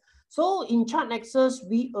first. So in chart nexus,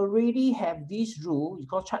 we already have this rule. It's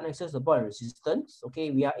called chart nexus support and resistance.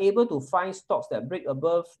 Okay, we are able to find stocks that break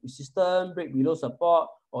above resistance, break below support,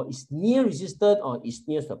 or is near resistance, or is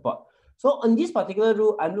near support. So on this particular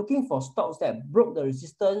rule, I'm looking for stocks that broke the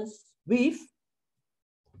resistance with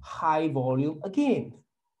high volume again.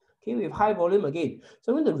 Okay, with high volume again.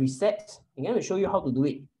 So I'm going to reset. I'm going to show you how to do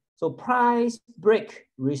it. So price break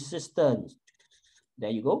resistance. There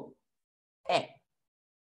you go. Add.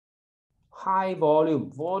 High volume,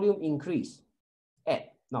 volume increase, add.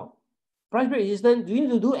 Now, price break resistance, do you need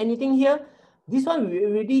to do anything here? This one, we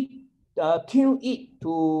already tune it to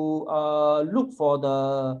look for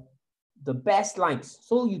the best lines.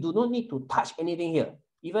 So you do not need to touch anything here.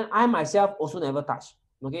 Even I myself also never touch,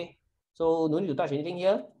 okay? So no need to touch anything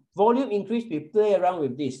here. Volume increase, we play around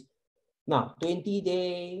with this. Now,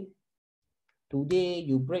 20-day, today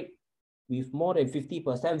you break with more than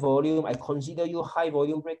 50% volume, I consider you high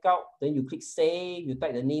volume breakout. Then you click save, you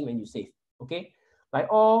type the name and you save. Okay. Like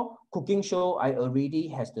all cooking show, I already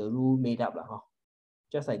has the rule made up.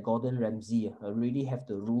 Just like Gordon Ramsay, I already have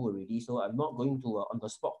the rule already. So I'm not going to on the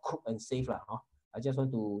spot cook and save. I just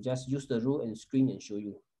want to just use the rule and screen and show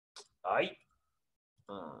you. All right.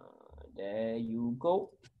 There you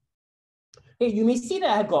go. Hey, you may see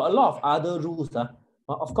that I've got a lot of other rules.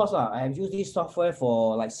 Of course, I have used this software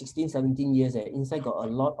for like 16, 17 years. Inside got a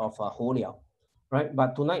lot of holiao, right?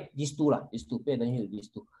 But tonight, these two, pay attention to these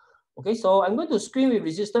two. Okay, so I'm going to screen with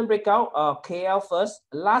resistance breakout, KL first,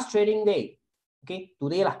 last trading day. Okay,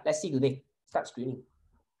 today, let's see today. Start screening.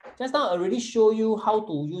 Just now I already show you how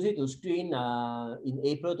to use it to screen in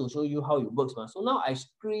April to show you how it works. So now I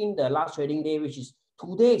screen the last trading day, which is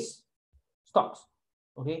today's stocks.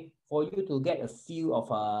 Okay, for you to get a feel of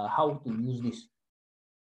how to use this.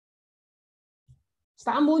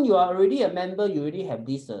 Starmoon, you are already a member, you already have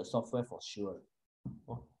this software for sure.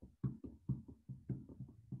 Oh.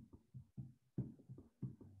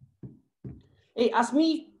 Hey, ask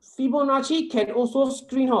me, Fibonacci can also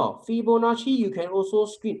screen, Fibonacci, you can also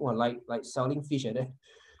screen, like selling fish.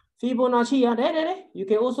 Fibonacci, there. You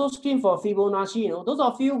can also screen for Fibonacci. Those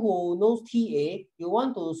of you who knows TA, you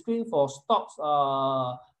want to screen for stocks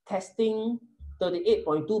testing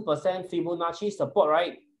 38.2% Fibonacci support,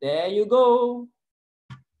 right? There you go.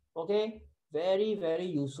 Okay, very, very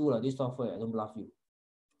useful, this software. I don't bluff you.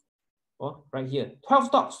 Oh, right here, 12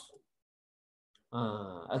 stocks.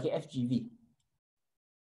 Okay, FGV.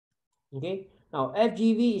 Okay, now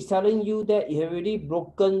FGV is telling you that it already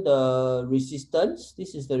broken the resistance.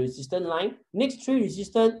 This is the resistance line. Next three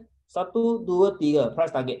resistance, 1, 2, 3,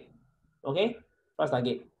 price target. Okay, price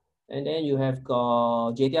target. And then you have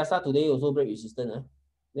got JTSA today also break resistance.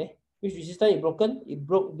 Okay, which resistance is broken? It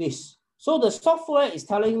broke this. So the software is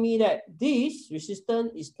telling me that this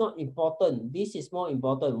resistance is not important. This is more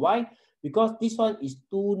important. Why? Because this one is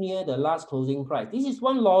too near the last closing price. This is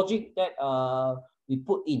one logic that we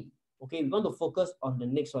put in. Okay, we want to focus on the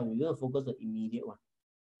next one. We're going to focus the immediate one.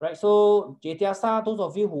 Right, so JTSA, those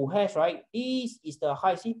of you who has, right, this is the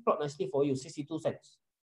high. See, plot nicely for you, 62 cents.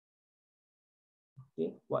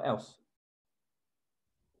 Okay, what else?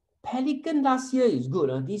 Pelican last year is good.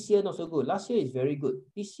 This year not so good. Last year is very good.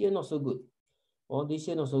 This year not so good. Oh, this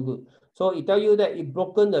year not so good. So it tell you that it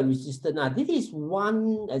broken the resistance. Now, this is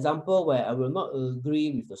one example where I will not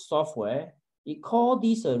agree with the software. It call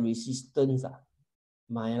this a resistance.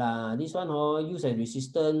 This one use a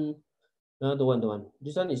resistance. No, the one.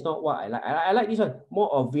 This one is not what I like. I like this one, more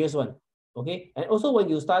obvious one. Okay, and also when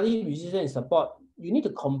you study resistance and support, you need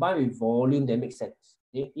to combine with volume. That makes sense.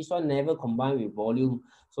 Okay? This one never combine with volume.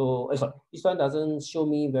 So sorry, this one doesn't show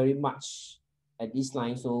me very much at this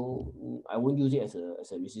line, so I won't use it as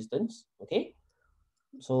a resistance. Okay,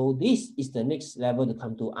 so this is the next level to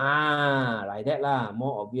come to. Like that lah,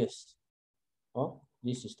 more obvious. Oh,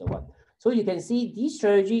 this is the one. So you can see this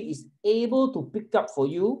strategy is able to pick up for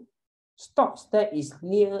you stocks that is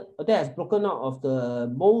near, that has broken out of the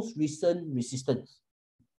most recent resistance.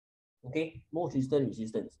 Okay, most recent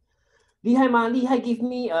resistance. 厉害吗？厉害 give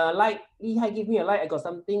me a like. 厉害 give me a like. I got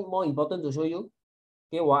something more important to show you.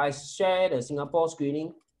 Okay, while I share the Singapore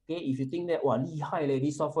screening. Okay, if you think that, wow, 厉害 leh,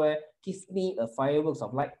 this software, give me a fireworks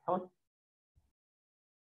of like. Come on.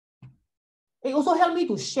 It also help me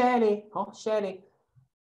to share leh. Share leh.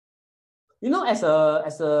 You know, as a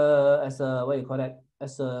what you call that?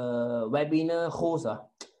 As a webinar host,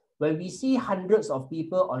 when we see hundreds of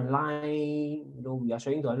people online, you know, we are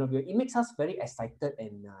showing to hundreds of people, it makes us very excited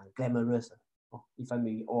and glamorous. If I may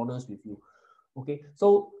be honest with you. Okay,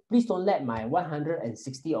 so please don't let my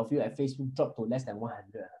 160 of you at Facebook drop to less than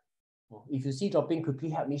 100. If you see dropping, quickly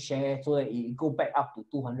help me share so that it go back up to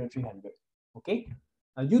 200, 300. Okay,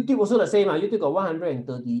 YouTube also the same. YouTube got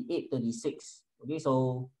 138, 36. Okay,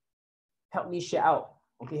 so help me share out.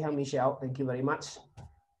 Okay, help me share out. Thank you very much.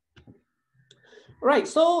 Right,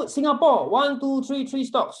 so Singapore, 1, 2, 3, 3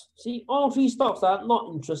 stocks. See, all 3 stocks are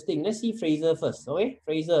not interesting. Let's see Fraser first. Okay,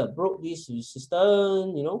 Fraser broke this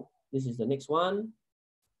resistance. You know, this is the next one.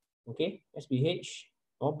 Okay, SPH.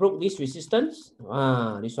 Broke this resistance.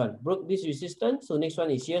 This one broke this resistance. So next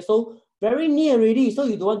one is here. So very near already. So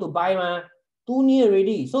you don't want to buy, too near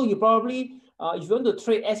already. So you probably, if you want to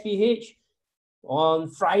trade SPH, on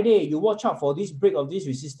Friday, you watch out for this break of this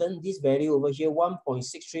resistance, this value over here,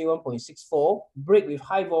 1.63, 1.64, break with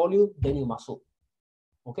high volume, then you muscle.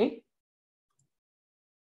 Okay?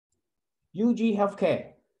 UG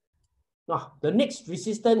Healthcare. Now, the next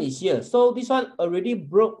resistance is here. So this one already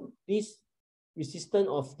broke this resistance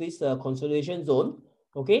of this consolidation zone.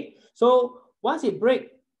 Okay? So once it break,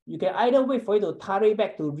 you can either wait for it to tarik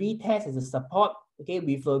back to retest as a support, okay,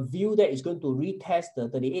 with a view that it's going to retest the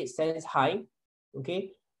 38 cents high.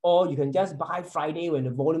 Okay, or you can just buy Friday when the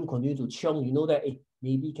volume continues to churn. You know that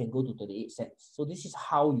maybe it can go to 38 cents. So this is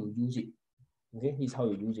how you use it. Okay, this is how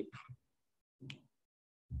you use it.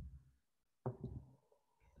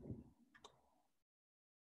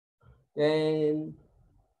 Then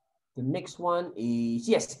the next one is,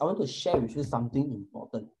 yes, I want to share with you something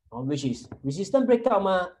important, which is resistance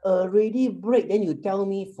breakout already break. Then you tell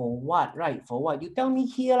me for what, right? For what? You tell me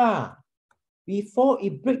here lah. Before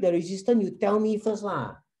it break the resistance, you tell me first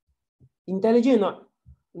lah. Intelligent or not?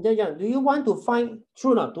 Intelligent. Do you want to find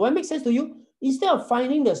true or not? Do I make sense to you? Instead of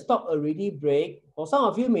finding the stock already break, or some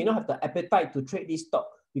of you may not have the appetite to trade this stock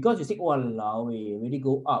because you say, walao, already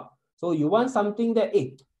go up. So you want something that,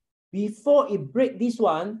 before it break this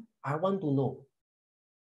one, I want to know.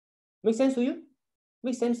 Make sense to you?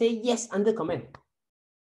 Make sense? Say yes under comment.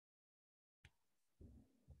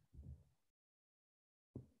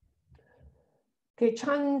 Okay,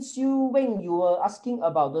 Chan Xiu Weng, you were asking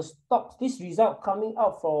about the stocks, this result coming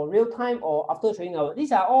out for real time or after trading hours.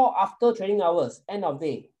 These are all after trading hours, end of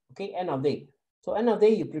day. Okay, end of day. So end of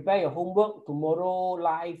day, you prepare your homework. Tomorrow,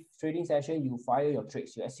 live trading session, you fire your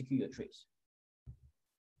trades, you execute your trades.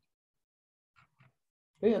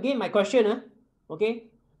 Okay, again, my question,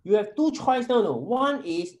 okay, you have 2 choices now. No, one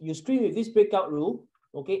is you screen with this breakout rule,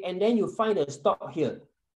 okay, and then you find the stock here.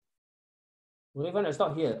 You find the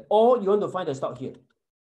stock here, or you want to find the stock here.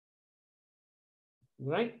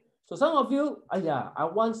 Right? So some of you, I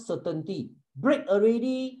want certainty. Break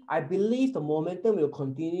already, I believe the momentum will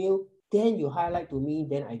continue. Then you highlight to me,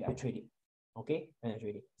 then I trade it. Okay, then I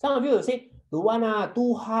trade it. Some of you will say, the one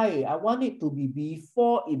too high. I want it to be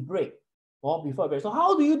before it break. Or before it break. So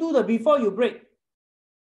how do you do the before you break?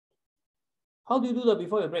 How do you do the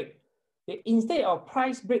before you break? Okay, instead of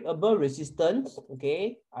price break above resistance,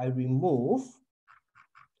 okay, I remove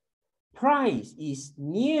price is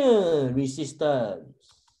near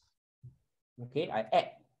resistance. Okay, I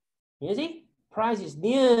add. You see, price is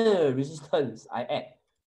near resistance. I add.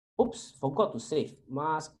 Oops, forgot to save.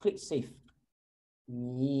 Must click save.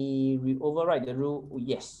 We override the rule.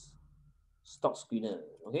 Yes. stock screener.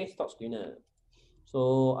 Okay, stock screener.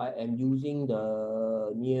 So I am using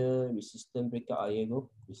the near resistant breakout. Here you go,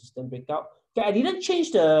 resistant breakout. Okay, I didn't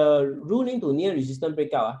change the rule into near resistant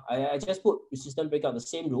breakout. I just put resistant breakout, the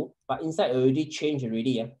same rule, but inside already changed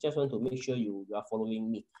already. Just want to make sure you are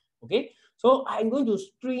following me. Okay, so I'm going to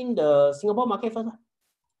screen the Singapore market first.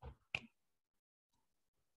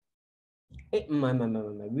 Hey,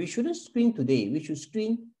 we shouldn't screen today. We should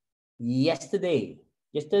screen yesterday.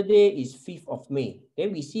 Yesterday is 5th of May.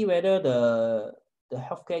 Then we see whether the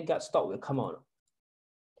healthcare gut stock will come out.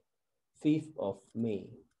 5th of May.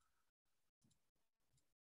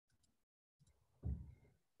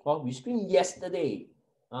 Oh, we screened yesterday.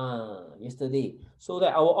 Yesterday. So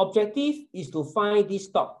that our objective is to find this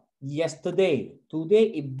stock yesterday.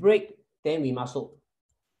 Today it break, then we muscle.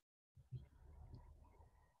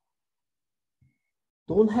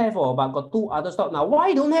 Don't have, but got two other stock. Now,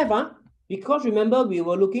 why don't have? Because remember, we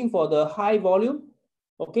were looking for the high volume.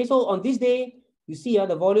 Okay, so on this day, you see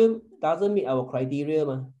the volume doesn't meet our criteria.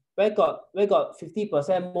 Where got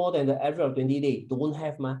 50% more than the average of 20 days? Don't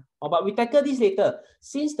have. But we tackle this later.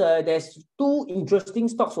 Since there's two interesting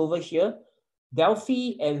stocks over here,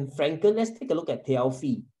 Delphi and Franken. Let's take a look at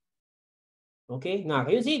Delphi. Okay, now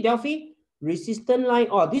can you see Delphi? Resistance line.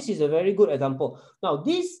 Oh, this is a very good example. Now,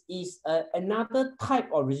 this is another type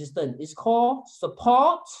of resistance. It's called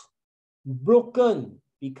support, broken,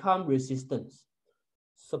 become resistance.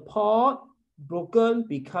 Support, broken,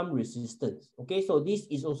 become resistance. Okay, so this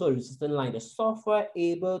is also a resistance line. The software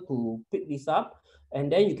able to pick this up,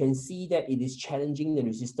 and then you can see that it is challenging the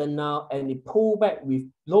resistance now, and it pull back with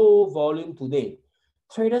low volume today.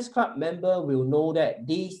 Traders Club member will know that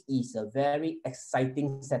this is a very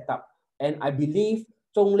exciting setup. And I believe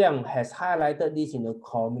Zhong Liang has highlighted this in the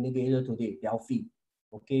communicator today, Delphi.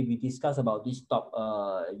 Okay, we discussed about this stock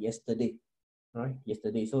yesterday, right?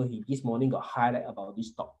 Yesterday. So he this morning got highlight about this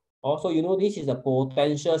stock. Also, you know, this is a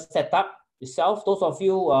potential setup itself. Those of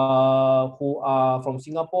you who are from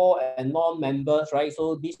Singapore and non-members, right?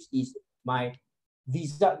 So this is my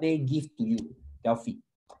visa they give to you, Delphi.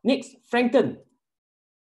 Next, Franken.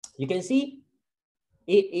 You can see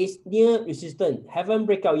it is near resistance. Haven't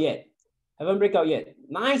break out yet. Haven't break out yet.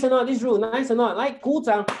 Nice or not this rule? Nice or not? Like, 鼓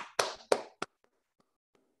掌.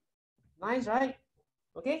 Nice, right?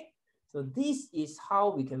 Okay. So this is how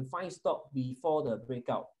we can find stock before the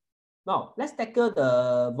breakout. Now, let's tackle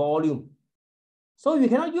the volume. So you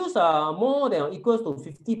cannot use more than or equals to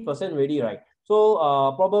 50% already, right? So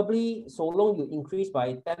probably so long you increase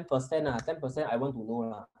by 10%, 10% I want to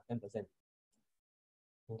know 10%.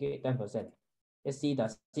 Okay, 10%. Let's see,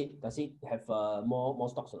 does it have more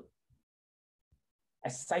stocks?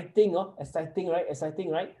 Exciting, exciting, right? Exciting,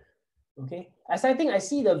 right? Okay, exciting. I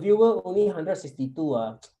see the viewer only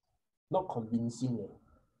 162. Not convincing.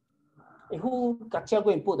 Who Kachia go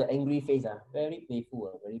and put the angry face? Very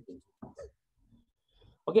playful. Very playful.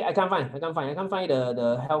 Okay, I can't find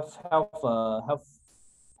the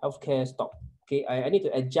healthcare stock. Okay, I need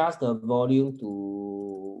to adjust the volume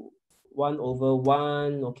to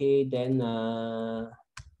 1/1. Okay, then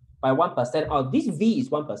by 1%. Oh, this V is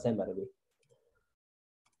 1%, by the way.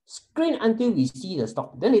 Screen until we see the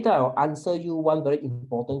stock. Then later I'll answer you one very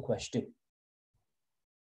important question.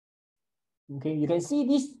 Okay, you can see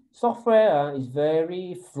this software is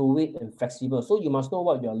very fluid and flexible. So you must know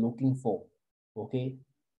what you are looking for. Okay.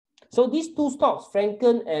 So these two stocks,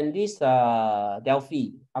 Franken and this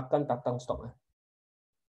Delphi, akan datang stock.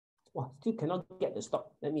 Wow, still cannot get the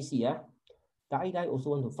stock. Let me see. Die also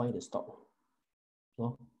want to find the stock.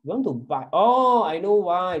 No, you want to buy. Oh, I know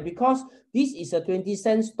why. Because this is a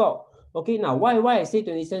 20-cent stock. Okay, now why I say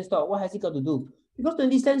 20-cent stock? What has it got to do? Because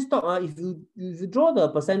 20-cent stock, if you draw the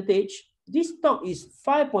percentage, this stock is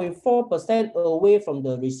 5.4% away from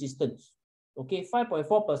the resistance. Okay,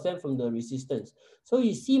 5.4% from the resistance. So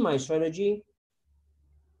you see my strategy,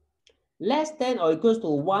 less than or equals to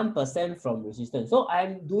 1% from resistance. So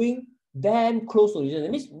I'm doing damn close to resistance.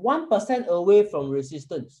 That means 1% away from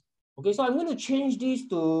resistance. Okay, so I'm going to change this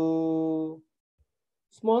to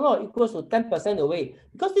smaller or equals to 10% away.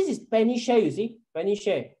 Because this is penny share, you see, penny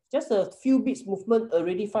share. Just a few bits movement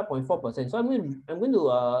already 5.4%. So I'm going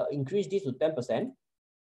to increase this to 10%.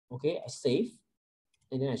 Okay, I save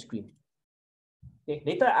and then I screen. Okay,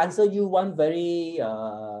 later I answer you one very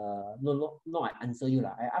no I answer you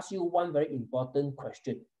I ask you one very important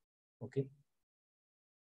question. Okay.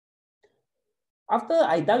 After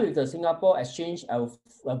I done with the Singapore exchange, I'll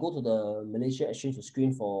go to the Malaysia exchange to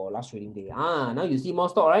screen for last trading day. Now you see more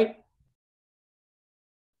stock, right?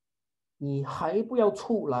 你还不要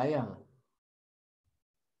出来啊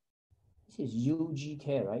This is UG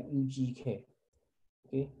Care, right? UG Care.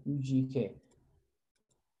 Okay, UGK.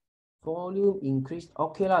 Volume increase.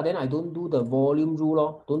 Okay lah, then I don't do the volume rule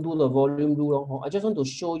lor. Don't do the volume rule lor. I just want to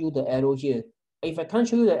show you the arrow here. If I can't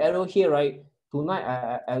show you the arrow here, right? Tonight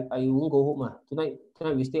I won't go home. Tonight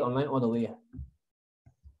we stay online all the way.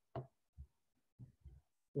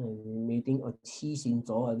 Meeting 黐線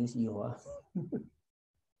咗啊！啲以後啊。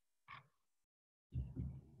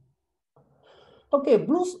Okay,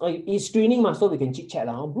 Bruce is screening so we can chit chat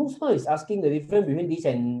lah. Bruce is asking the difference between this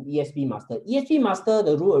and ESP master. ESP master,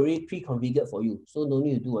 the rule already pre-configured for you, so no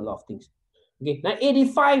need to do a lot of things. Okay, now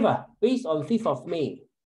 85 based on 5th of May.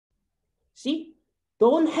 See,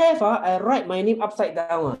 don't have I write my name upside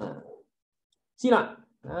down. See lah.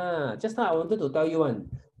 Just now I wanted to tell you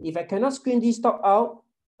one. If I cannot screen this stock out,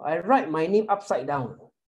 I write my name upside down.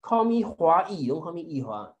 Call me Hua Yi, don't call me Yi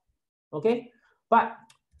Hua. Okay, but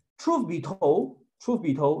truth be told,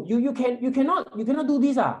 you cannot do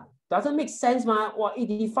this. Doesn't make sense, ma.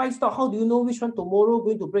 85 stock. How do you know which one tomorrow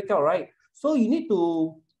going to break out, right? So you need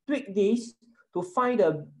to tweak this to find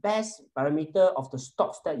the best parameter of the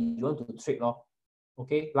stocks that you want to trade.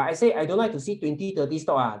 Okay, like I say, I don't like to see 20, 30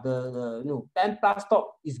 stock. The 10 plus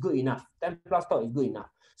stock is good enough. 10 plus stock is good enough.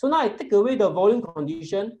 So now I take away the volume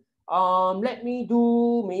condition. Let me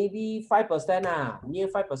do maybe 5%, near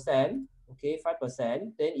 5%. Okay,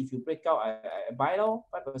 5%. Then if you break out, I buy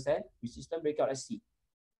 5%. Resistance breakout. Let's see.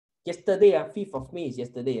 Yesterday, 5th of May is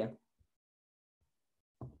yesterday.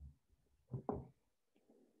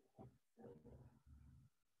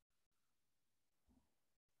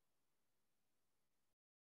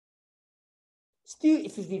 Still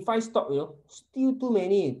 55 stock, still too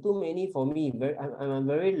many for me. I'm a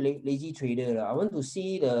very lazy trader. I want to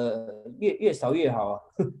see the 越少越好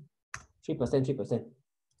 3%.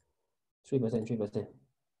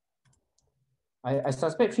 I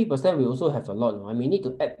suspect 3% will also have a lot. I may need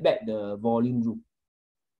to add back the volume rule.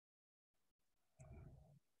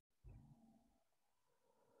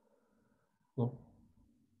 No.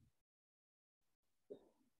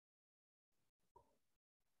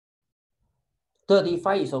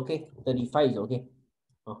 $35 is okay. 35 is okay.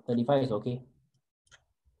 35 is okay.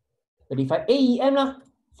 35 AEM lah.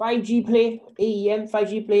 5G play. AEM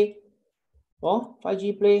 5G play.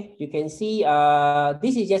 5G play. You can see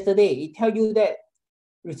this is yesterday. It tells you that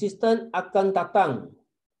resistance akan datang.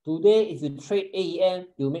 Today, if you trade AEM,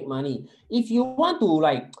 you make money. If you want to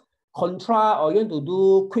like contra or you want to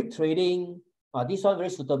do quick trading, this one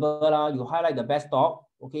very suitable lah. You highlight the best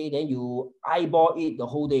stock. Okay, then you eyeball it the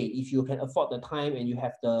whole day. If you can afford the time and you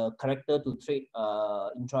have the character to trade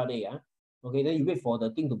intraday, okay, then you wait for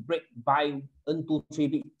the thing to break, buy N2, 3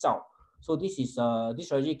 big zao. So this is this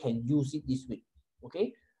strategy can use it this week.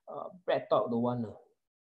 Okay, Breakout the one.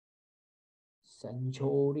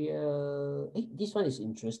 Centuria. This one is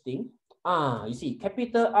interesting. You see,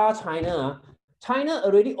 capital R China. China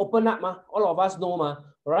already opened up, all of us know,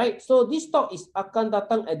 right? So this stock is akan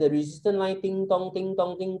datang at the resistance line, ting tong,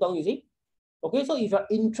 you see? Okay, so if you're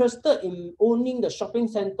interested in owning the shopping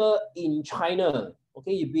center in China,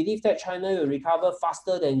 okay, you believe that China will recover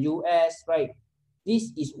faster than US, right? This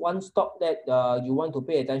is one stock that you want to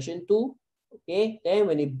pay attention to. Okay, then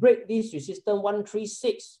when it break this resistance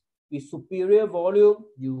 136 with superior volume,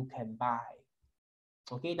 you can buy.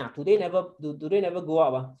 Okay, now today never go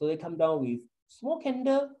up, so they come down with small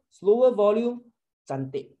candle, slower volume,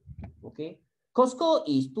 cantik. Okay, Costco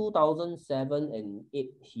is 2007 and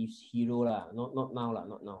 8 hero lah, not now lah,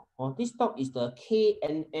 not now. This stock is the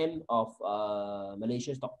KNM of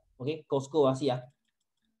Malaysia stock. Okay, Costco see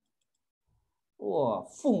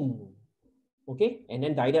boom. Okay, and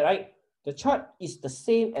then died, right? The chart is the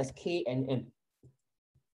same as KNM.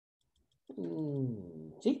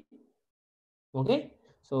 See? Okay,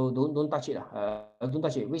 so don't touch it. Don't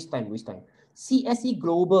touch it. Waste time. CSE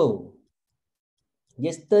Global.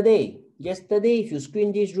 Yesterday, if you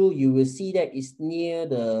screen this rule, you will see that it's near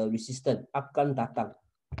the resistance. Akan datang.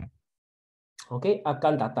 Okay,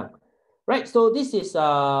 akan datang. Right. So this is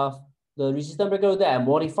the resistance breaker that I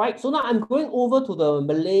modified. So now I'm going over to the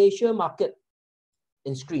Malaysia market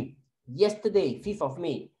and screen. Yesterday, 5th of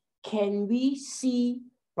May. Can we see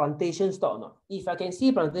plantation stock or not? If I can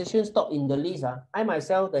see plantation stock in the list, I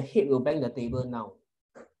myself, the head will bang the table now.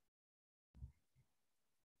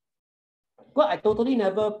 But I totally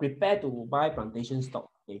never prepared to buy plantation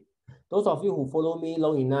stock. Okay, those of you who follow me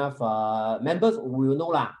long enough, members will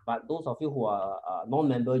know lah. But those of you who are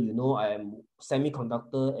non-member, you know I am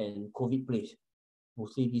semiconductor and COVID plays.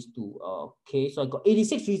 Mostly these two. Okay, so I got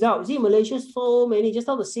 86 results. You see, Malaysia so many. Just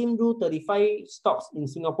now the same rule, 35 stocks in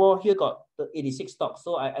Singapore. Here got the 86 stocks.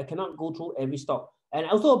 So I cannot go through every stock. And I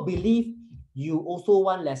also believe you also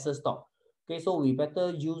want lesser stock. Okay, so we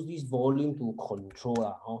better use this volume to control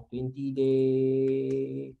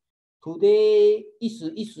 20-day. Today is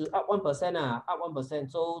up 1%, up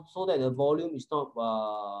 1%. So that the volume is not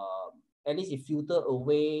at least it filter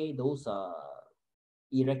away those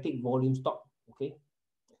erratic volume stock. Okay.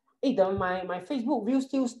 Hey, my Facebook view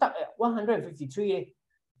still stuck at 153.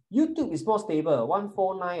 YouTube is more stable,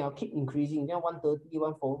 149. I'll keep increasing. Then 130,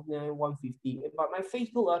 149, 150. But my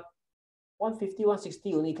Facebook 150,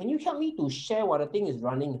 160 only. Can you help me to share what the thing is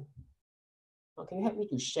running? Can you help me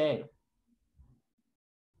to share?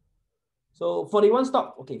 So 41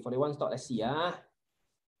 stock. Okay, 41 stock. Let's see.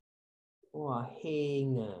 Wow,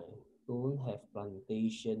 hang. Don't have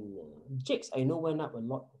plantation. Jakes, I know went up a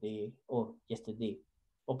lot today. Oh, yesterday.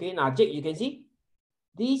 Okay, now Jake, you can see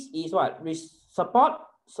this is what?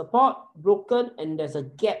 Support broken, and there's a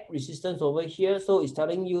gap resistance over here. So it's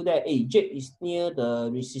telling you that Jake is near the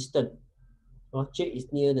resistance. Jake is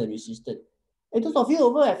near the resistance. And those of you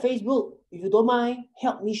over at Facebook, if you don't mind,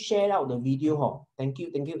 help me share out the video. Thank you,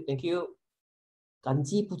 thank you, thank you. 感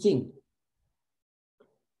激不尽.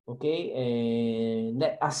 Okay, and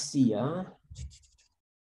let us see.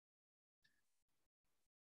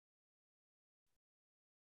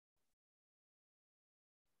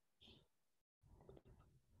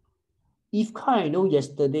 If I know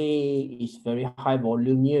yesterday is very high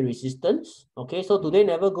volume near resistance. Okay, so today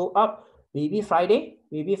never go up. Maybe Friday.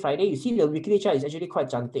 You see the weekly chart is actually quite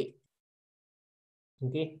gigantic.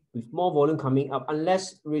 Okay, with more volume coming up,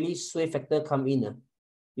 unless really sway factor come in,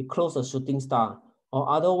 it close a shooting star. Or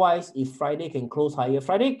otherwise, if Friday can close higher,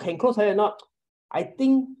 or not, I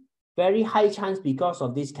think very high chance because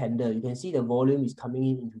of this candle. You can see the volume is coming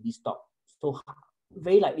in into this stock. So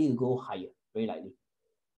very likely to go higher, very likely.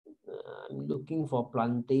 I'm looking for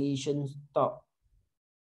plantation stock.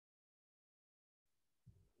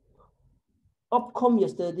 Upcom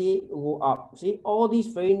yesterday go up. See, all these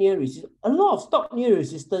very near resistance. A lot of stock near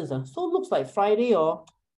resistance. So looks like Friday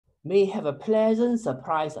may have a pleasant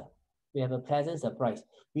surprise. We have a pleasant surprise.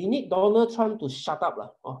 We need Donald Trump to shut up.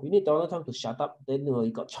 We need Donald Trump to shut up. Then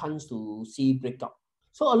you got chance to see breakout.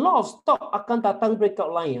 So a lot of stock akan datang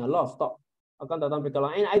breakout line. A lot of stock akan datang breakout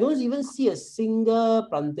line. And I don't even see a single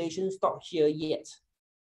plantation stock here yet.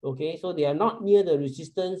 Okay, so they are not near the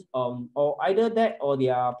resistance, or either that or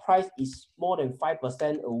their price is more than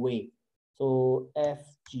 5% away. So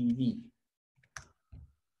FGV.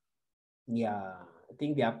 Yeah, I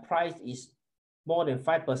think their price is more than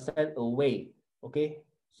 5% away. Okay,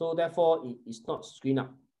 so therefore it is not screen up.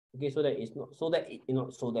 Okay, so that it's not, so that it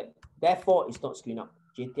not, so that therefore it's not screen up.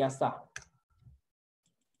 Jetiasa.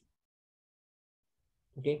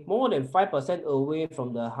 Okay, more than 5% away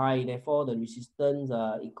from the high, therefore the resistance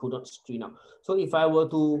it could not screen up. So if I were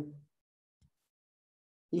to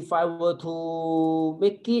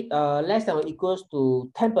make it less than or equals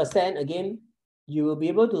to 10%, again, you will be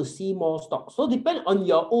able to see more stocks. So depend on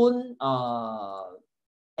your own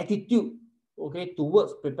attitude, okay,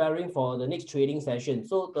 towards preparing for the next trading session.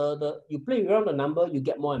 So you play around the number, you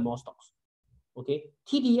get more and more stocks. Okay,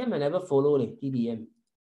 TDM I never follow TDM.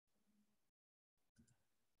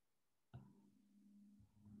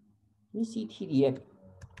 Let me see TDM.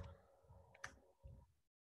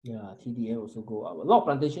 Yeah, TDM also go up. A lot of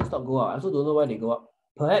plantation stock go up. I also don't know why they go up.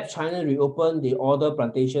 Perhaps China reopen, they order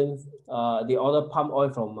plantations, they order palm oil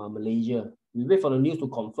from Malaysia. We wait for the news to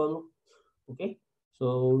confirm. Okay,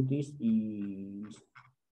 so this is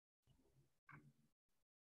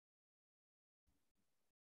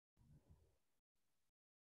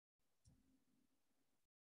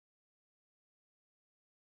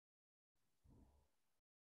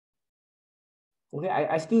okay.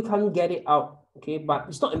 I still can't get it out. Okay, but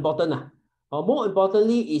it's not important. More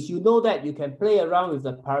importantly is you know that you can play around with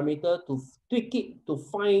the parameter to tweak it to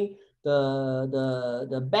find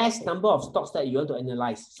the best number of stocks that you want to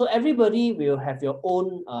analyze. So everybody will have your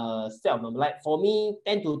own set of number. Like for me,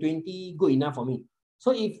 10 to 20 good enough for me.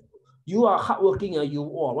 So if you are hardworking, you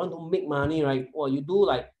want to make money, right? Or you do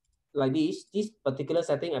like this particular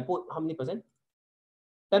setting, I put how many percent?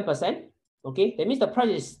 10%. Okay, that means the price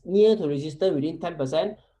is near to resistance within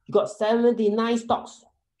 10%. You got 79 stocks.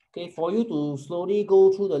 Okay, for you to slowly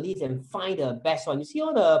go through the list and find the best one. You see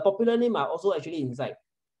all the popular names are also actually inside.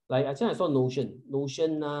 Like I think I saw Notion,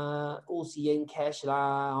 OCN Cash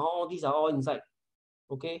all these are all inside.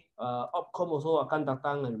 Okay, Opcom also akan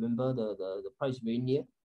datang. I remember the price very near.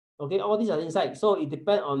 Okay, all these are inside. So it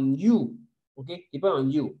depends on you. Okay, depend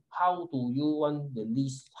on you. How do you want the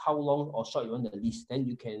list? How long or short you want the list? Then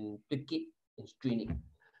you can pick it and screen it.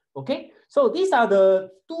 Okay, so these are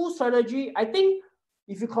the two strategy. I think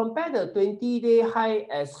if you compare the 20-day high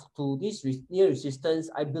as to this near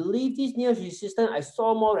resistance, I believe this near resistance, I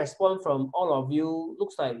saw more response from all of you.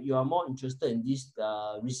 Looks like you are more interested in this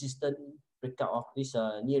resistant breakout of this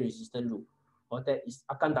near resistant rule. Or that is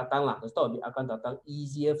akan datang lah. The stop will be akan datang,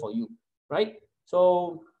 easier for you, right?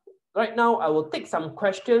 So right now, I will take some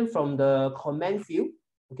questions from the comment field.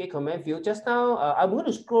 Okay, comment field. Just now, I'm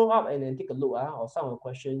going to scroll up and then take a look of some of the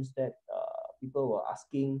questions that people were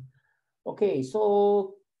asking. Okay,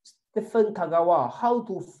 so Stephen Kagawa, how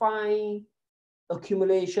to find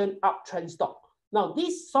accumulation uptrend stock? Now,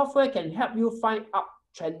 this software can help you find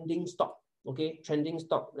uptrending stock. Okay, trending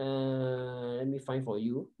stock. Let me find for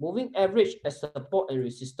you. Moving average as support and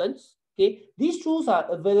resistance. Okay, these tools are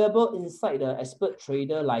available inside the expert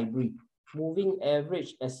trader library. Moving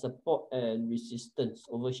average as support and resistance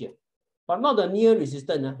over here. But not the near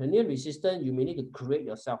resistance. The near resistance, you may need to create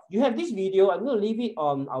yourself. You have this video. I'm going to leave it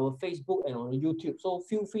on our Facebook and on YouTube. So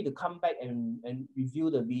feel free to come back and review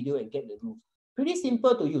the video and get the rules. Pretty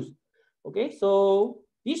simple to use. Okay, so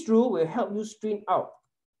this rule will help you screen out.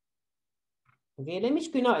 Okay, let me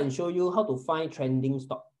screen out and show you how to find trending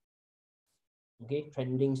stock. Okay,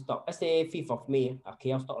 trending stock. Let's say 5th of May,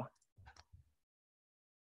 KL stock.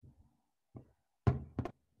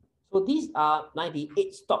 So these are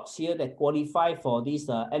 98 stocks here that qualify for this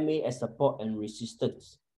MA as support and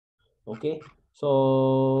resistance. Okay,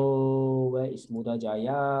 so where is Muda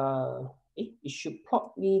Jaya? It should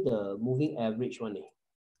plot me the moving average one.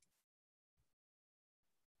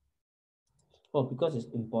 Oh, because it's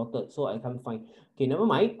imported, so I can't find. Okay, never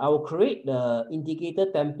mind. I will create the indicator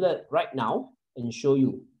template right now and show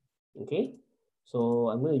you. Okay, so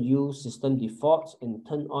I'm going to use system defaults and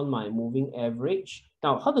turn on my moving average.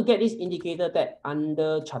 Now, how to get this indicator tab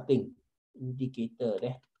under charting? Indicator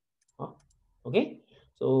there. Okay,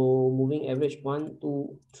 so moving average 1,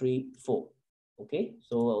 2, 3, 4. Okay,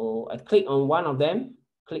 so I click on one of them,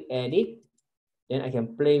 click edit, then I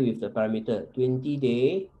can play with the parameter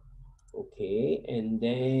 20-day. Okay, and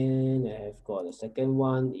then I have got the second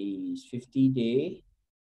one is 50-day.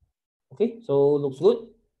 Okay, so looks good.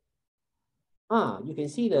 You can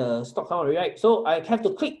see the stock count, right? So I have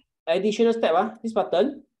to click additional step, this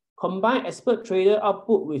button, combine expert trader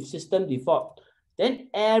output with system default. Then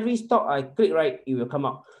every stock I click, right, it will come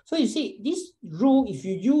out. So you see this rule, if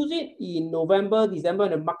you use it in November, December,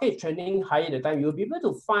 and the market is trending higher at the time, you'll be able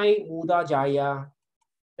to find Muda Jaya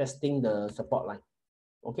testing the support line.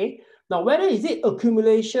 Okay, now whether is it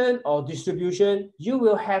accumulation or distribution, you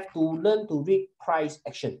will have to learn to read price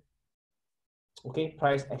action. Okay,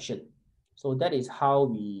 price action. So that is how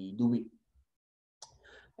we do it.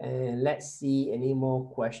 And let's see any more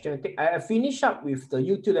questions. I finish up with the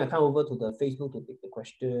YouTube and come over to the Facebook to take the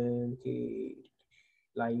question. Okay,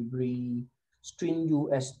 library, string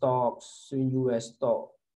US stocks, string US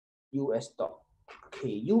stock, US stock.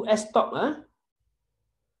 Okay, US stock,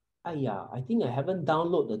 I think I haven't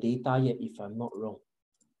downloaded the data yet, if I'm not wrong.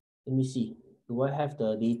 Let me see. Do I have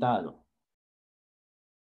the data or not?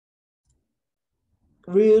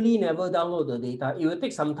 Really never download the data. It will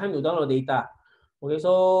take some time to download data. Okay,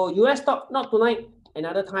 so US stock, not tonight.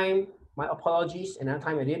 Another time, my apologies. Another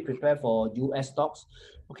time I didn't prepare for US stocks.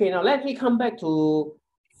 Okay, now let me come back to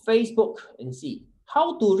Facebook and see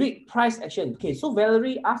how to read price action. Okay, so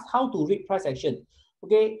Valerie asked how to read price action.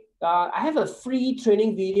 Okay, I have a free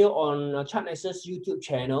training video on ChartNexus YouTube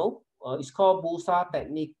channel. It's called Bursa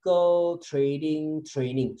Technical Trading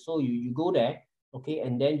Training. So you go there, okay,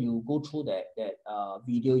 and then you go through that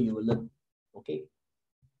video, you will learn. Okay.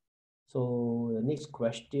 So the next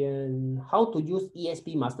question, how to use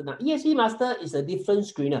ESP Master. Now, ESP Master is a different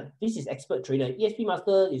screener. This is Expert Trader. ESP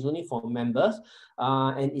Master is only for members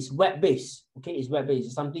and it's web-based. Okay, it's web-based.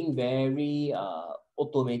 It's something very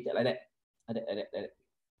automated like that.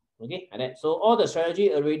 Okay, like that. So all the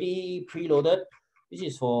strategy already preloaded. This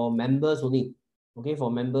is for members only. Okay,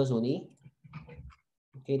 for members only.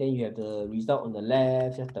 Okay, then you have the result on the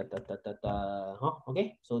left.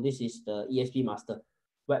 Okay, so this is the ESP Master,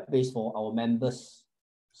 web-based for our members.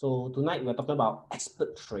 So tonight we're talking about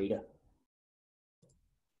Expert Trader.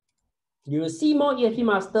 You will see more ESP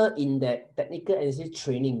Master in that technical analysis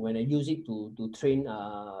training when I use it to train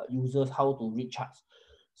users how to read charts.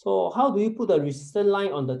 So how do you put the resistance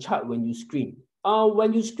line on the chart when you screen?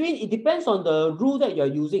 When you screen, it depends on the rule that you're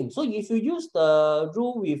using. So if you use the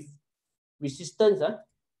rule with resistance,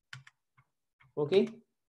 okay,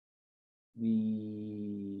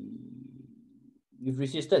 with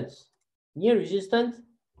resistance, near resistance,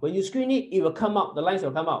 when you screen it, it will come out, the lines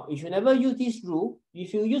will come out. If you never use this rule,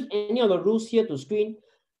 if you use any of the rules here to screen,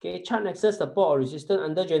 okay, ChartNexus support or resistance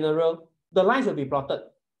under general, the lines will be plotted.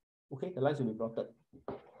 Okay, the lines will be plotted.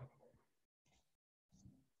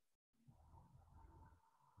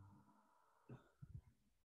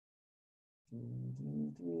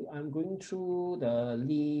 I'm going through the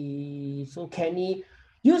list. So Kenny,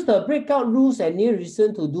 use the breakout rules and near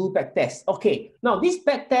resistance to do back test. Okay, now this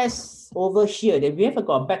back test over here, that we have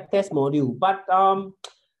got a back test module, but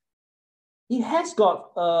it has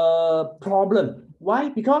got a problem. Why?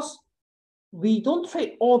 Because we don't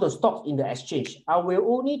trade all the stocks in the exchange. I will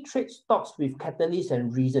only trade stocks with catalyst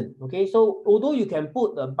and reason. Okay, so although you can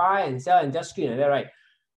put the buy and sell and just screen like that, right?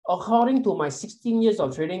 According to my 16 years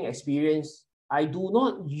of trading experience, I do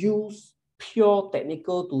not use pure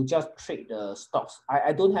technical to just trade the stocks.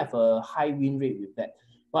 I don't have a high win rate with that.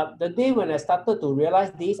 But the day when I started to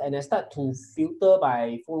realize this and I start to filter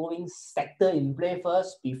by following sector in play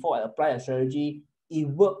first before I apply a strategy, it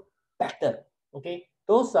worked better. Okay,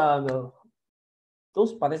 those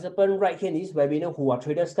participants right here in this webinar who are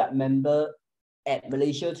Traders Club member at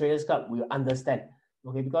Malaysia Traders Club will understand.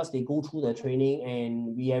 Okay, because they go through the training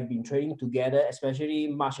and we have been trading together, especially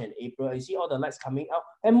March and April. You see all the lights coming out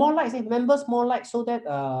and more lights, members more lights, so that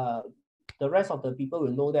the rest of the people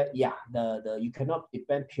will know that yeah, the you cannot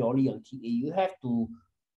depend purely on TA. You have to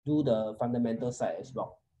do the fundamental side as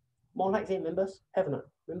well. More lights, members? Have or not?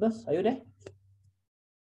 Members, are you there?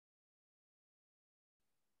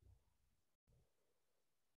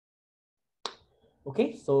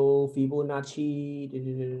 Okay, so Fibonacci.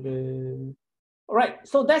 All right,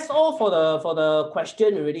 so that's all for the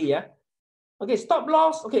question already, yeah. Okay, stop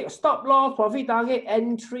loss. Okay, stop loss, profit target,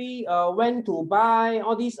 entry, when to buy,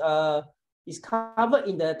 all these is covered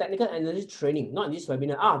in the technical analysis training, not in this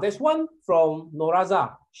webinar. There's one from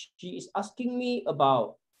Noraza. She is asking me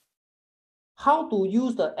about how to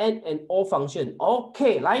use the AND and OR function.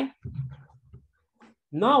 Okay, right.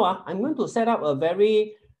 Now I'm going to set up a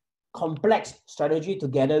very complex strategy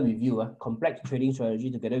together with you, complex trading strategy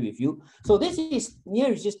together with you. So this is near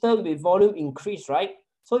resistance with volume increase, right?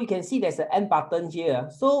 So you can see there's an N button here.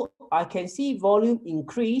 So I can see volume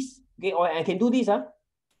increase. Okay, or I can do this.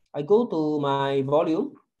 I go to my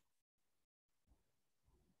volume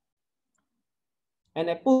and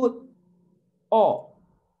I put all.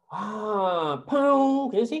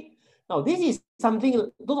 Can you see? Now this is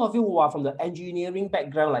something, those of you who are from the engineering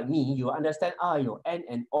background like me, you understand your N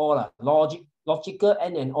and all, logical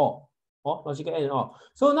N and all. Logical N and all.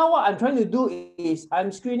 So now what I'm trying to do is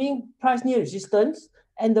I'm screening price near resistance,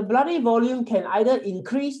 and the bloody volume can either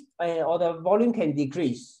increase or the volume can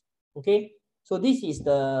decrease. Okay, so this is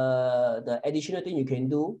the additional thing you can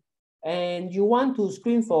do. And you want to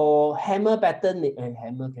screen for hammer pattern,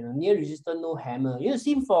 hammer cannot, near resistance, no hammer. You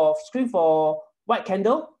screen for white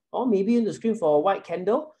candle, or maybe you screen for white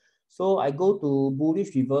candle. So I go to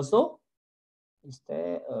bullish reversal. Is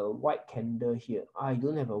there a white candle here? I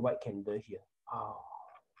don't have a white candle here.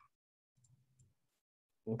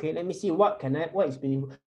 Okay, let me see what is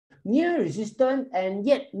being near resistance and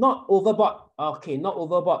yet not overbought. Okay, not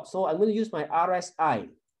overbought. So I'm going to use my RSI.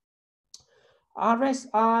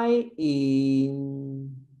 RSI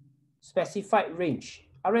in specified range.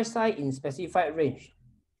 RSI in specified range.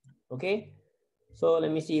 Okay, so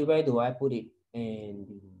let me see, where do I put it? And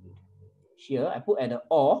here I put at the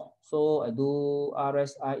OR. So I do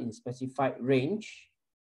RSI in specified range.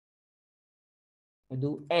 I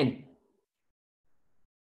do N.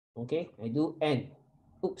 Okay, I do N.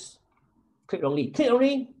 Oops, click wrongly. Click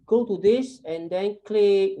wrongly, go to this and then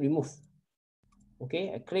click remove.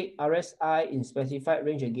 Okay, I click RSI in specified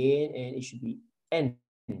range again, and it should be N.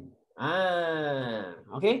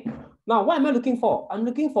 Okay. Now, what am I looking for? I'm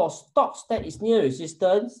looking for stocks that is near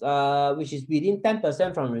resistance, which is within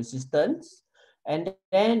 10% from resistance. And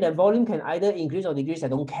then the volume can either increase or decrease, I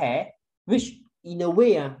don't care. Which, in a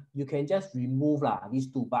way, you can just remove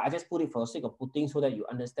these two. But I just put it for the sake of putting so that you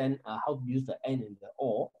understand how to use the N and the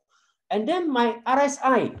O. And then my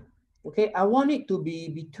RSI, okay, I want it to be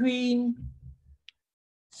between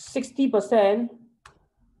 60%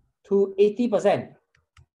 to 80%.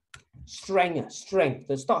 Strength.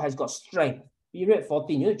 The stock has got strength. Period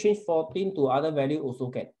 14. You need to change 14 to other value also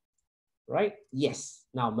can. Right? Yes.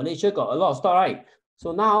 Now, Malaysia got a lot of stock, right?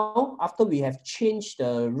 So now, after we have changed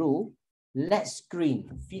the rule, let's screen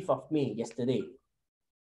 5th of May, yesterday.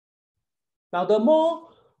 Now, the more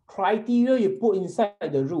criteria you put inside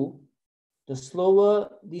the rule, the slower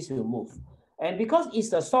this will move. And because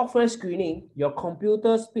it's a software screening, your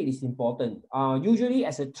computer speed is important. Usually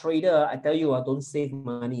as a trader, I tell you, don't save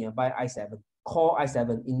money, buy i7, Core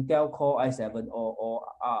i7, Intel Core i7, or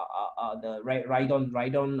the Radeon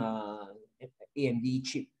AMD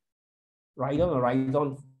chip, Radeon or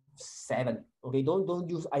Radeon 7. Okay, don't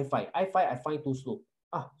use i5. i5 I find too slow.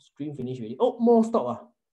 Screen finished already. Oh, more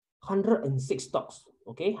stock. 106 stocks.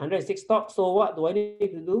 Okay, 106 stocks. So what do I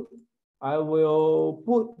need to do? I will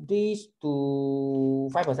put this to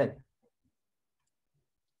 5%.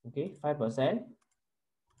 Okay, 5%.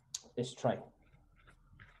 Let's try.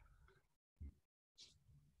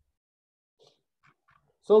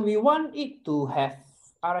 So we want it to have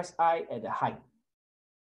RSI at the high.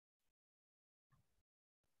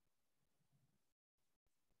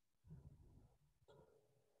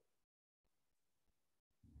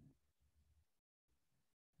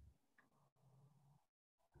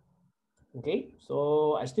 Okay,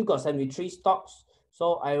 so I still got 73 stocks.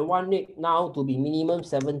 So I want it now to be minimum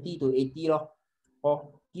 70 to 80 or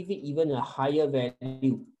give it even a higher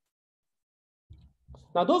value.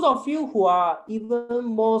 Now, those of you who are even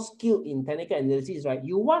more skilled in technical analysis, right?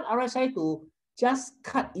 You want RSI to just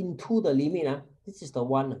cut into the limit. This is the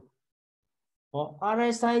one. Or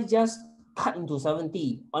RSI just cut into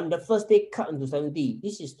 70. On the first day, cut into 70.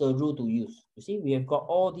 This is the rule to use. You see, we have got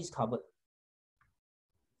all these covered.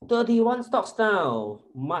 31 stocks now,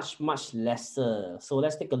 much lesser. So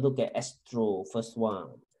let's take a look at Astro, first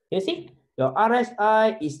one. You see, your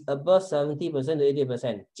RSI is above 70% to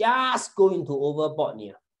 80%. Just go into overbought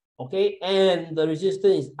near. Okay, and the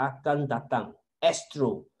resistance is akan datang,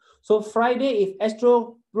 Astro. So Friday, if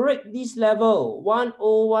Astro break this level,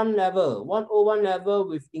 101 level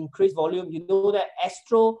with increased volume, you know that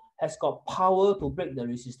Astro has got power to break the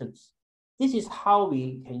resistance. This is how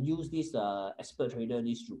we can use this expert trader,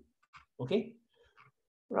 this rule. Okay,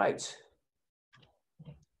 right.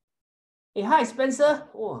 Hey, hi Spencer.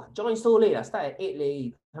 Oh, join so late. Start at 8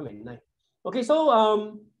 late. Come at 9. Okay, so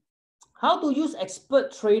how to use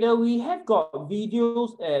expert trader? We have got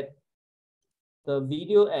videos at the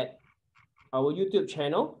video at our YouTube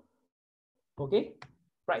channel. Okay,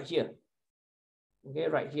 right here. Okay,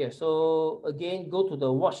 right here. So again, go to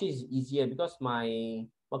the watch list, is easier because my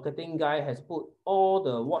marketing guy has put all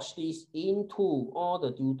the watch lists into all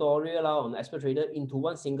the tutorial on expert trader into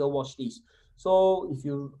one single watch list. So if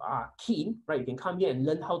you are keen, right, you can come here and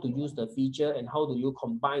learn how to use the feature and how do you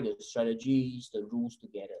combine the strategies, the rules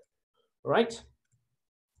together. All right.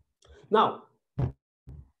 Now,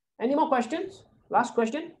 any more questions? Last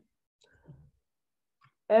question.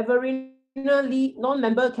 Every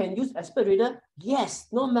non-member can use expert trader? Yes,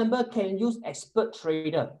 non-member can use expert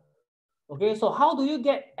trader. Okay, so how do you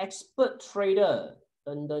get expert trader?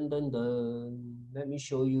 Dun, dun, dun, dun. Let me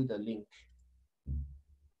show you the link.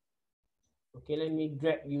 Okay, let me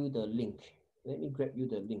grab you the link.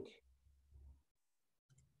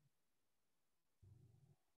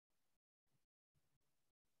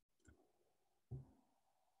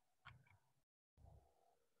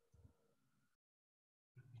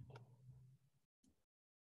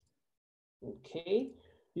 Okay,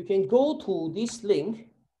 you can go to this link,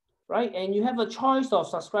 right? And you have a choice of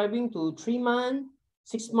subscribing to 3 months,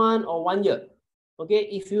 6 months, or 1 year. Okay,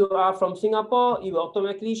 if you are from Singapore, it will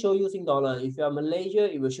automatically show you Sing dollar. If you are Malaysia,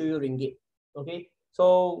 it will show you ringgit. Okay,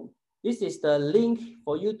 so this is the link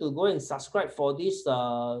for you to go and subscribe for this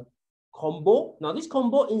combo. Now, this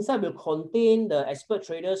combo inside will contain the expert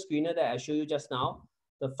trader screener that I showed you just now,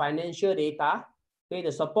 the financial data, okay,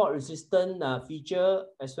 the support resistant feature,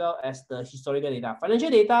 as well as the historical data.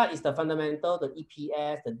 Financial data is the fundamental, the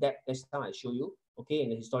EPS, the debt, next time I show you, okay,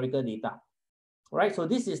 and the historical data. All right, so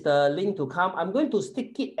this is the link to come. I'm going to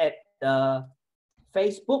stick it at the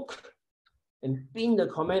Facebook and pin the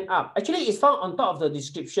comment up. Actually, it's found on top of the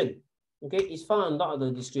description. Okay, it's found on top of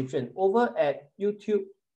the description over at YouTube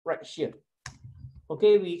right here.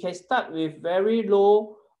 Okay, we can start with very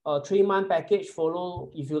low 3-month package.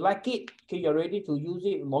 Follow if you like it. Okay, you're ready to use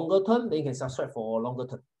it longer term, then you can subscribe for longer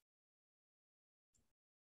term.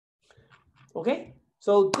 Okay,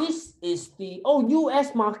 so this is the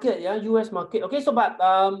US market, yeah, US market. Okay, so but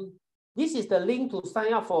this is the link to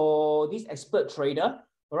sign up for this expert trader.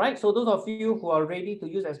 All right, so those of you who are ready to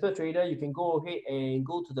use expert trader, you can go ahead and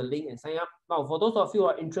go to the link and sign up. Now, for those of you who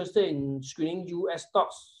are interested in screening US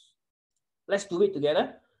stocks, let's do it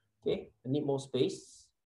together. Okay, I need more space.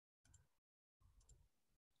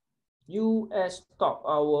 US stock,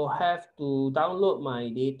 I will have to download my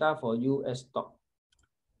data for US stock.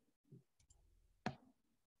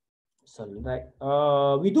 Select.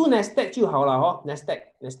 We do Nasdaq 就好了哦 Nasdaq.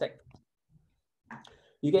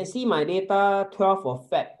 You can see my data 12 of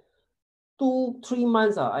Feb. 2-3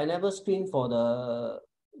 months, I never screen for the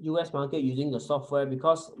US market using the software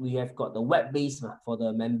because we have got the web-based for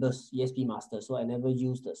the members, ESP Master. So I never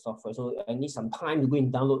use the software. So I need some time to go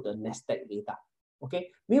and download the Nasdaq data.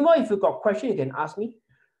 Okay. Meanwhile, if you got question, you can ask me.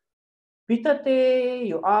 Peter Tay,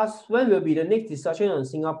 you asked when will be the next discussion on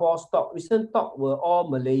Singapore stock? Recent talk were all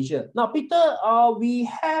Malaysia. Now, Peter, we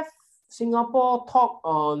have Singapore talk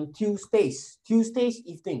on Tuesdays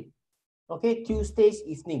evening. Okay, Tuesdays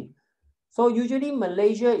evening. So usually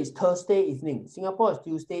Malaysia is Thursday evening. Singapore is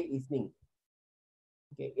Tuesday evening.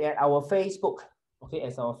 Okay, at our Facebook. Okay,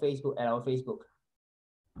 at our Facebook.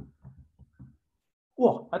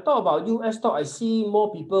 Wow, I thought about US stock. I see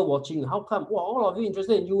more people watching. How come? Wow, all of you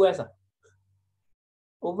interested in US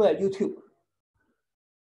over at YouTube.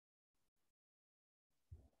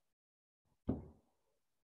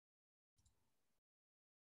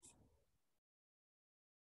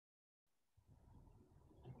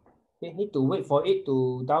 Okay, need to wait for it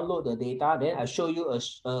to download the data. Then I show you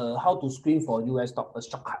how to screen for US stock, a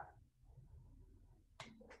shortcut.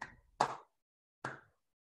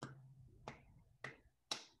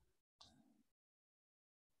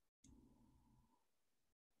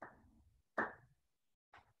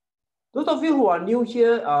 Those of you who are new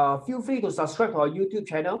here, feel free to subscribe to our YouTube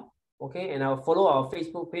channel, okay, and I'll follow our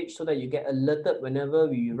Facebook page so that you get alerted whenever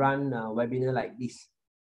we run a webinar like this.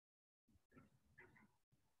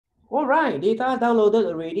 All right, data downloaded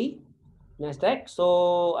already, NASDAQ.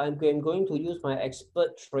 So I'm going to use my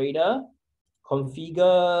expert trader,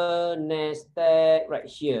 configure NASDAQ right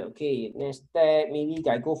here. Okay, NASDAQ, maybe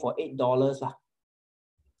I go for $8 lah.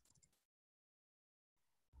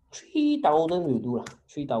 3,000 will do lah.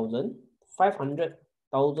 3,000,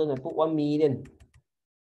 500,000. I put 1 million.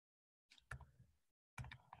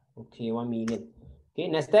 Okay, 1 million.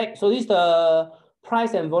 Okay, NASDAQ. So this is the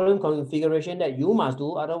price and volume configuration that you must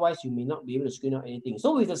do. Otherwise, you may not be able to screen out anything.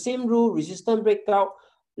 So with the same rule, resistance breakout,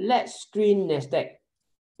 let's screen NASDAQ.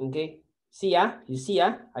 Okay, see you see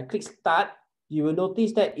I click start. You will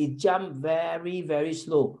notice that it jumped very, very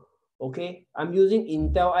slow. Okay, I'm using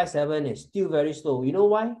Intel i7, it's still very slow. You know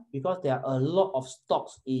why? Because there are a lot of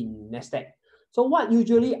stocks in NASDAQ. So what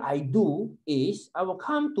usually I do is I will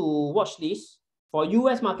come to watch list for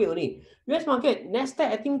US market only. US market, NASDAQ,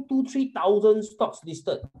 I think 2,000-3,000 stocks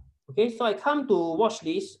listed. Okay, so I come to watch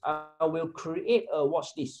list. I will create a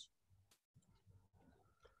watch list.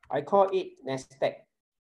 I call it NASDAQ.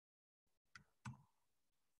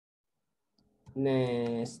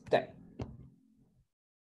 NASDAQ.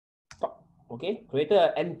 Okay, created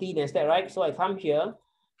an empty NASDAQ, right? So I come here.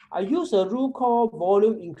 I use a rule called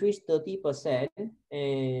volume increase 30%,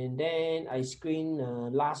 and then I screen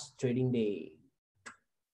last trading day.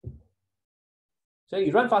 So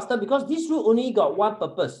you run faster because this rule only got one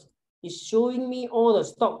purpose. It's showing me all the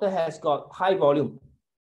stock that has got high volume.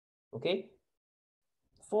 Okay,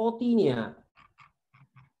 14 yeah.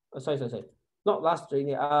 Oh, sorry. Not last trading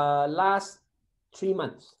day. Last 3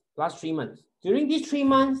 months. During these 3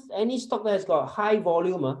 months, any stock that has got high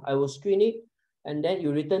volume, I will screen it, and then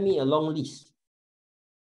you return me a long list.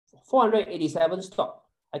 487 stock.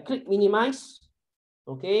 I click minimize,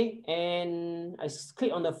 okay, and I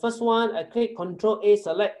click on the first one. I click Control A,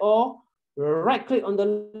 select all, right click on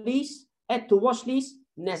the list, add to watch list,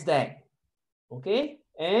 NASDAQ, okay,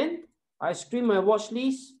 and I screen my watch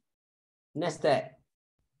list, NASDAQ.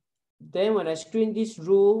 Then when I screen this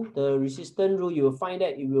rule, the resistance rule, you will find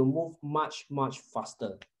that it will move much, much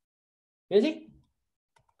faster. Can you see?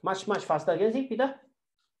 Much, much faster. Can you see, Peter?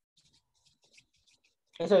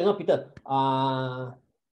 Sorry, not Peter.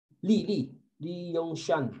 Li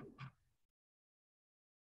Yongshan.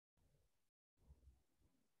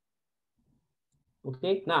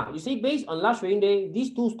 Okay, now you see, based on last trading day,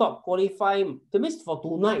 these two stocks qualify. That means for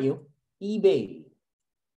tonight, eBay,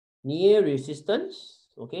 near resistance.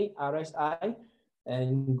 Okay, RSI,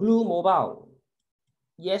 and Glue Mobile.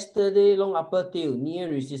 Yesterday, long upper tail,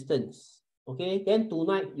 near resistance. Okay, then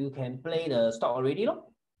tonight you can play the stock already.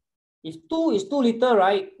 If 2 is too little,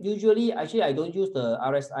 right? Usually, actually, I don't use the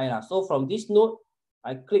RSI. So from this node,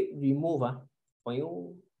 I click remove.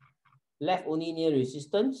 Left only near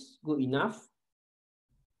resistance, good enough.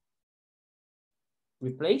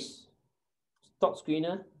 Replace, stock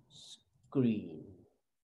screener, screen.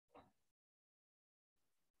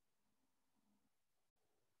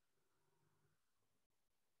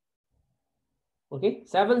 Okay,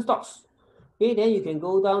 7 stocks. Okay, then you can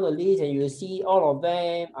go down the list and you will see all of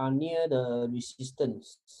them are near the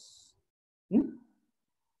resistance.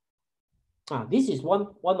 This is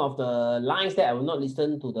one of the lines that I will not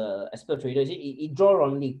listen to the expert traders. It draw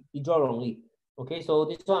wrongly. Okay, so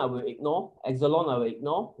this one I will ignore. Exelon I will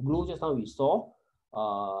ignore. Blue just now we saw.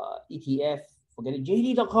 ETF, forget it.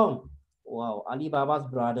 JD.com. Wow, Alibaba's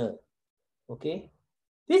brother. Okay.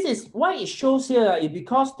 This is why it shows here is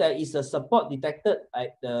because there is a support detected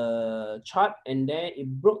at the chart, and then it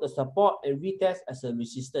broke the support and retest as a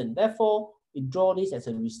resistance. Therefore, it draws this as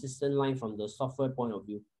a resistance line from the software point of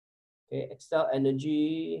view. Okay, Excel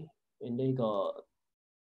energy, and then you got,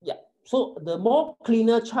 yeah. So the more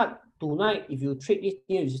cleaner chart tonight, if you trade this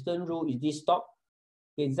near resistance rule, is this stock,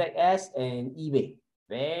 okay, ZS and eBay.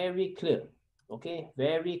 Very clear. Okay,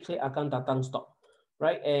 very clear akan datang stock,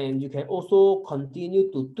 right? And you can also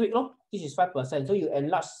continue to tweak. This is 5%. So you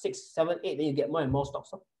enlarge 6, 7, 8, then you get more and more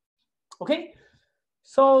stocks. Okay.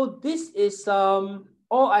 So this is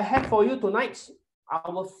all I have for you tonight.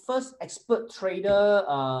 Our first expert trader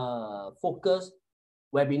focus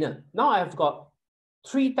webinar. Now I've got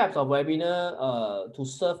 3 types of webinar to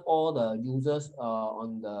serve all the users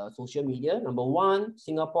on the social media. Number 1,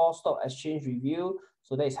 Singapore Stock Exchange Review.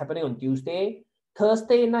 So that is happening on Tuesday.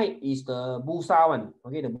 Thursday night is the Bursa one,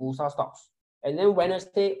 okay, the Bursa stocks. And then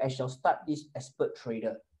Wednesday, I shall start this expert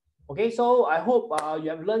trader. Okay, so I hope you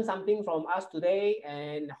have learned something from us today,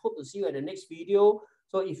 and hope to see you in the next video.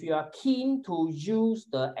 So if you are keen to use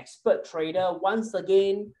the expert trader, once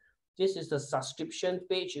again, this is the subscription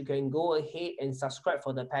page. You can go ahead and subscribe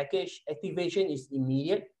for the package. Activation is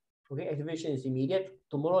immediate. Okay, activation is immediate.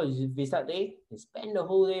 Tomorrow is visit day. You spend the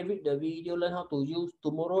whole day, read the video, learn how to use.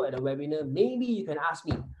 Tomorrow at the webinar, maybe you can ask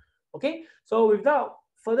me. Okay, so without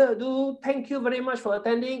further ado, thank you very much for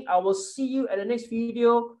attending. I will see you at the next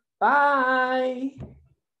video. Bye.